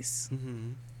spaces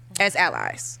as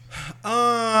allies?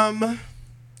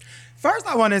 First,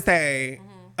 I want to say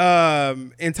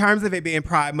in terms of it being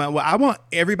Pride Month, well, I want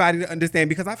everybody to understand,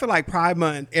 because I feel like Pride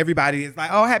Month, everybody is like,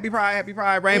 oh, happy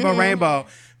Pride, rainbow, rainbow.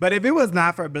 But if it was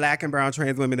not for Black and brown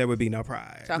trans women, there would be no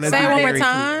Pride. Say it one more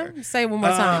time. Say it one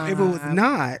more time. If it was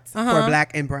not for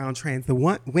Black and brown trans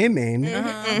women,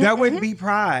 there wouldn't be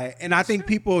Pride. And I think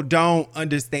people don't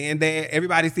understand that.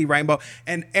 Everybody see rainbow.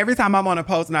 And every time I'm on a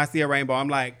post and I see a rainbow, I'm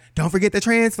like, don't forget the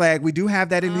trans flag. We do have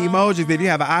that in the emojis if you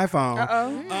have an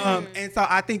iPhone. And so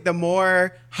I think the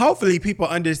more, hopefully people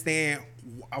understand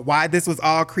why this was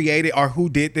all created or who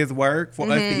did this work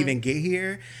for us to even get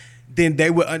here, then they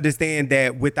would understand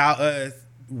that without us,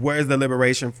 where's the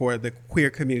liberation for the queer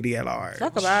community at large?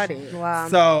 Talk about it. Wow.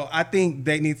 So I think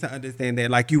they need to understand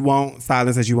that, like, you won't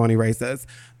silence us, you won't erase us.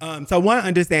 So one,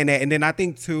 understand that. And then I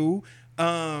think two,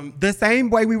 the same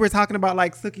way we were talking about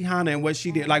like Suki Hana and what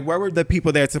she did, like where were the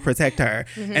people there to protect her?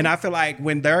 And I feel like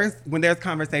when there's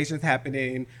conversations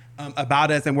happening about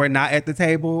us and we're not at the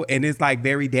table, and it's like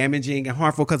very damaging and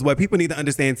harmful, because what people need to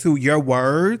understand too, your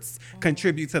words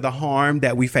contribute to the harm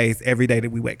that we face every day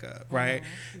that we wake up, right?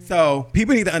 So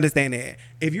people need to understand that.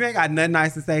 If you ain't got nothing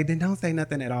nice to say, then don't say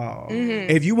nothing at all.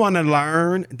 If you want to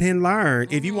learn, then learn.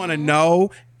 If you want to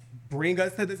know, bring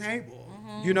us to the table.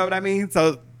 You know what I mean?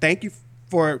 So thank you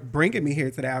for bringing me here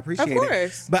today. I appreciate it. Of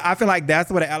course. But I feel like that's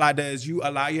what an ally does. You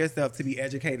allow yourself to be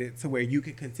educated to where you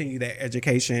can continue that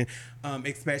education,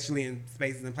 especially in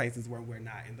spaces and places where we're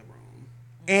not in the room.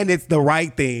 And it's the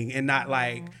right thing and not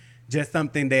like just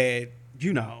something that,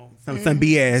 you know, some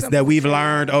BS that we've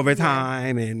learned over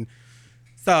time. And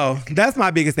so that's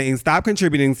my biggest thing. Stop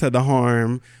contributing to the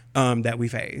harm that we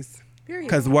face.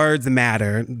 Because words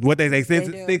matter. What they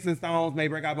say, sticks and stones may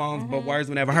break our bones, but words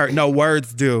will never hurt. No,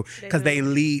 words do. Because they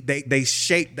lead, they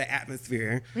shape the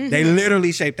atmosphere. They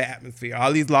literally shape the atmosphere.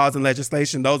 All these laws and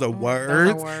legislation, those are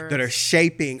words that are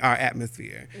shaping our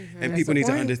atmosphere. And people need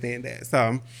to understand that.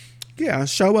 So, yeah,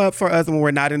 show up for us when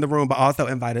we're not in the room, but also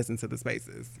invite us into the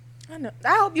spaces. I know.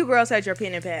 I hope you girls had your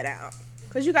pen and pad out,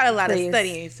 because you got a lot of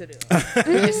studying to do.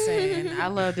 Listen, I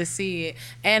love to see it.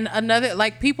 And another,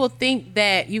 like, people think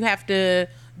that you have to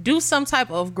do some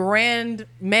type of grand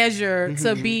measure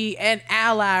to be an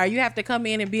ally, or you have to come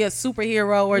in and be a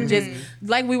superhero, or just,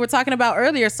 like we were talking about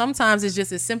earlier, sometimes it's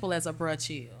just as simple as a bruh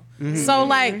chill. So,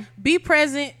 like, be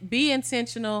present, be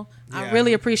intentional. Yeah. I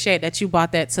really appreciate that you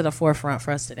brought that to the forefront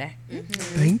for us today.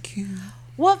 Thank you.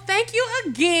 Well, thank you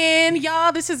again,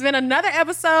 y'all. This has been another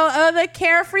episode of the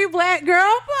Carefree Black Girl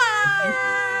Pod.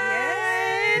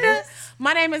 Yes.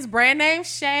 My name is Brand Name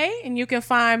Shay, and you can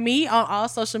find me on all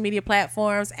social media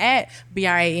platforms at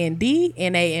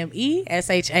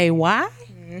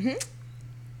BrandNameshay.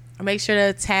 Make sure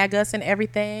to tag us and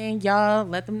everything, y'all.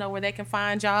 Let them know where they can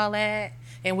find y'all at.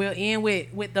 And we'll end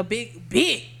with the big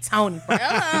Toni.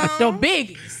 The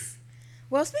biggies.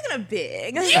 Well, speaking of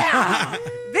big, yeah,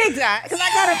 big time, because I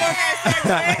got up on that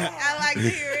segment. I like to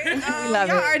hear it.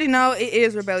 Y'all already know it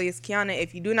is Rebellious Kiana.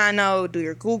 If you do not know, do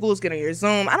your Googles, get on your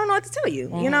Zoom. I don't know what to tell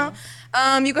you, you know?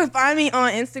 You can find me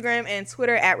on Instagram and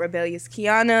Twitter at Rebellious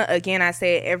Kiana. Again, I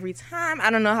say it every time. I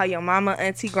don't know how your mama,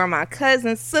 auntie, grandma,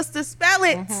 cousin, sister spell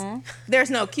it. There's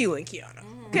no Q in Kiana.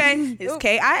 Okay, it's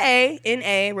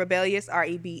Kiana, Rebellious,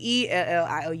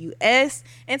 Rebellious.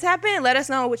 And tap in. Let us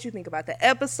know what you think about the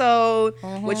episode,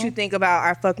 what you think about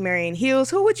our Fuck, Marry, and Heels.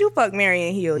 Who would you fuck, marry,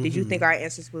 and heal? Did you think our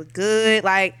answers were good?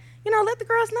 Like, you know, let the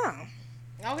girls know.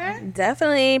 Okay.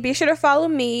 Definitely. Be sure to follow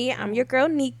me. I'm your girl,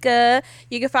 Nika.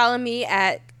 You can follow me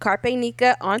at Carpe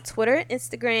Nika on Twitter and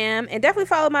Instagram. And definitely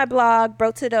follow my blog,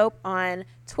 Bro to Dope, on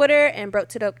Twitter and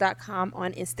brotodope.com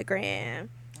on Instagram.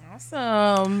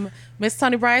 Awesome. Miss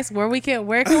Toni Bryce, where can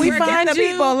we find you?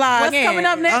 People What's coming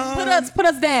up next? Put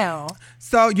us down.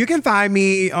 So you can find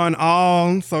me on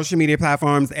all social media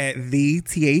platforms at THE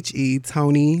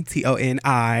Toni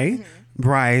Toni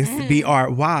Bryce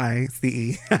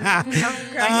BRYCE.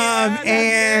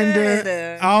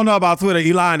 And I don't know about Twitter.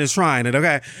 Elon is trying it.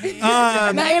 Okay.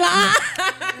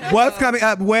 What's coming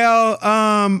up? Well,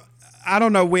 I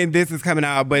don't know when this is coming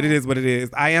out, but it is what it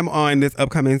is. I am on this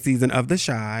upcoming season of The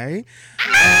Chi,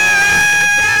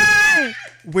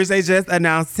 which they just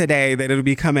announced today that it'll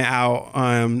be coming out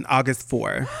on August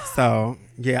 4th. So,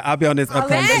 yeah, I'll be on this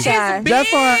upcoming season.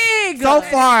 Just for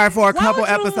a couple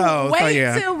episodes.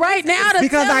 Wait till right now to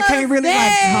because I can't really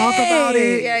talk about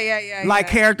it. Yeah. Like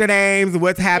character names,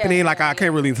 what's happening. Like I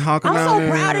can't really talk about it. I'm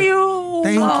so proud of you.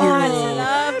 Thank you. I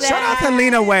love that. Shout out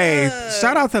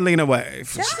to Lena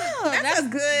Wave. That's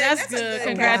good. That's good.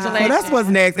 Congratulations. So that's what's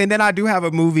next. And then I do have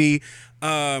a movie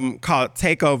called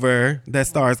Takeover that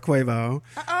stars Quavo.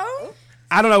 Uh-oh.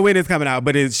 I don't know when it's coming out,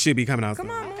 but it should be coming out soon.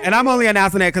 Come on, And I'm only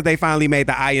announcing that because they finally made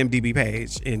the IMDb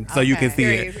page, and so you can see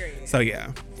Period. it. So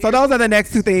yeah. So those are the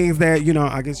next two things that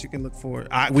I guess you can look for.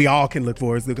 We all can look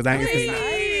forward to because I ain't seen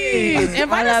it.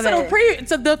 Invite us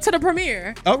to the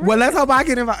premiere. Oh, well, let's hope I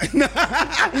get invited.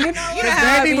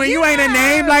 Baby, when you ain't a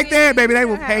name like that, baby, they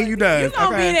will pay you dust. You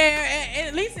gonna be there?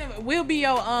 At least we'll be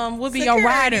your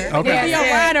rider. Okay. We'll be your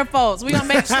rider, folks. We gonna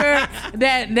make sure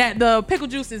that the pickle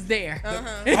juice is there.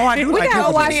 Oh, I do We like can have a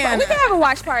pickle watch. juice. We can have a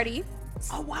watch party.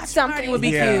 A watch Something. party would be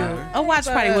Yeah. cute. A watch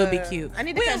party would be cute. I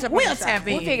need to catch up on We'll the shop. tap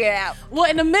in. We'll figure it out. Well,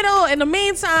 in the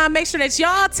meantime, make sure that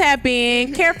y'all tap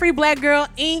in. Carefree Black Girl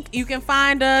Inc. You can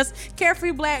find us.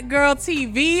 Carefree Black Girl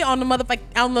TV on the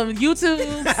YouTube.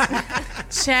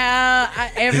 Child,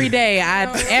 every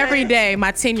day,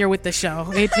 my tenure with the show.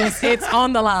 It's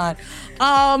on the line.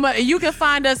 You can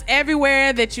find us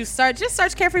everywhere that you search. Just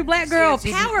search Carefree Black Girl,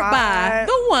 powered by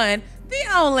the one, the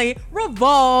only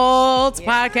Revolt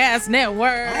Podcast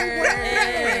Network.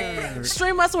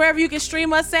 Stream us wherever you can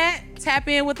stream us at. Tap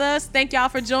in with us. Thank y'all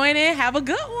for joining. Have a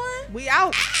good one. We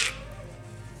out.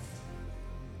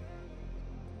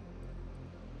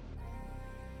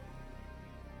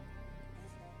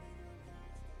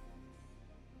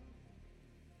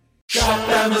 Shop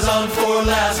Amazon for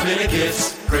last minute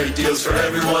gifts. Great deals for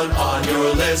everyone on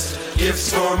your list.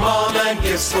 Gifts for mom and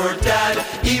gifts for dad.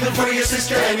 Even for your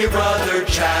sister and your brother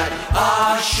Chad.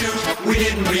 Ah shoot, we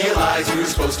didn't realize we were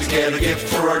supposed to get a gift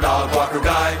for our dog walker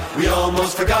guy. We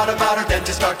almost forgot about our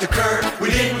dentist Dr. Kerr. We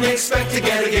didn't expect to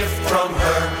get a gift from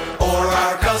her. Or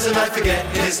our cousin, I forget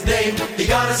his name. He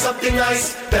got us something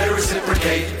nice, better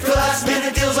reciprocate. For last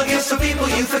minute deals on gifts for people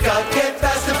you forgot. Get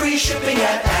fast and free shipping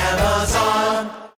at Amazon.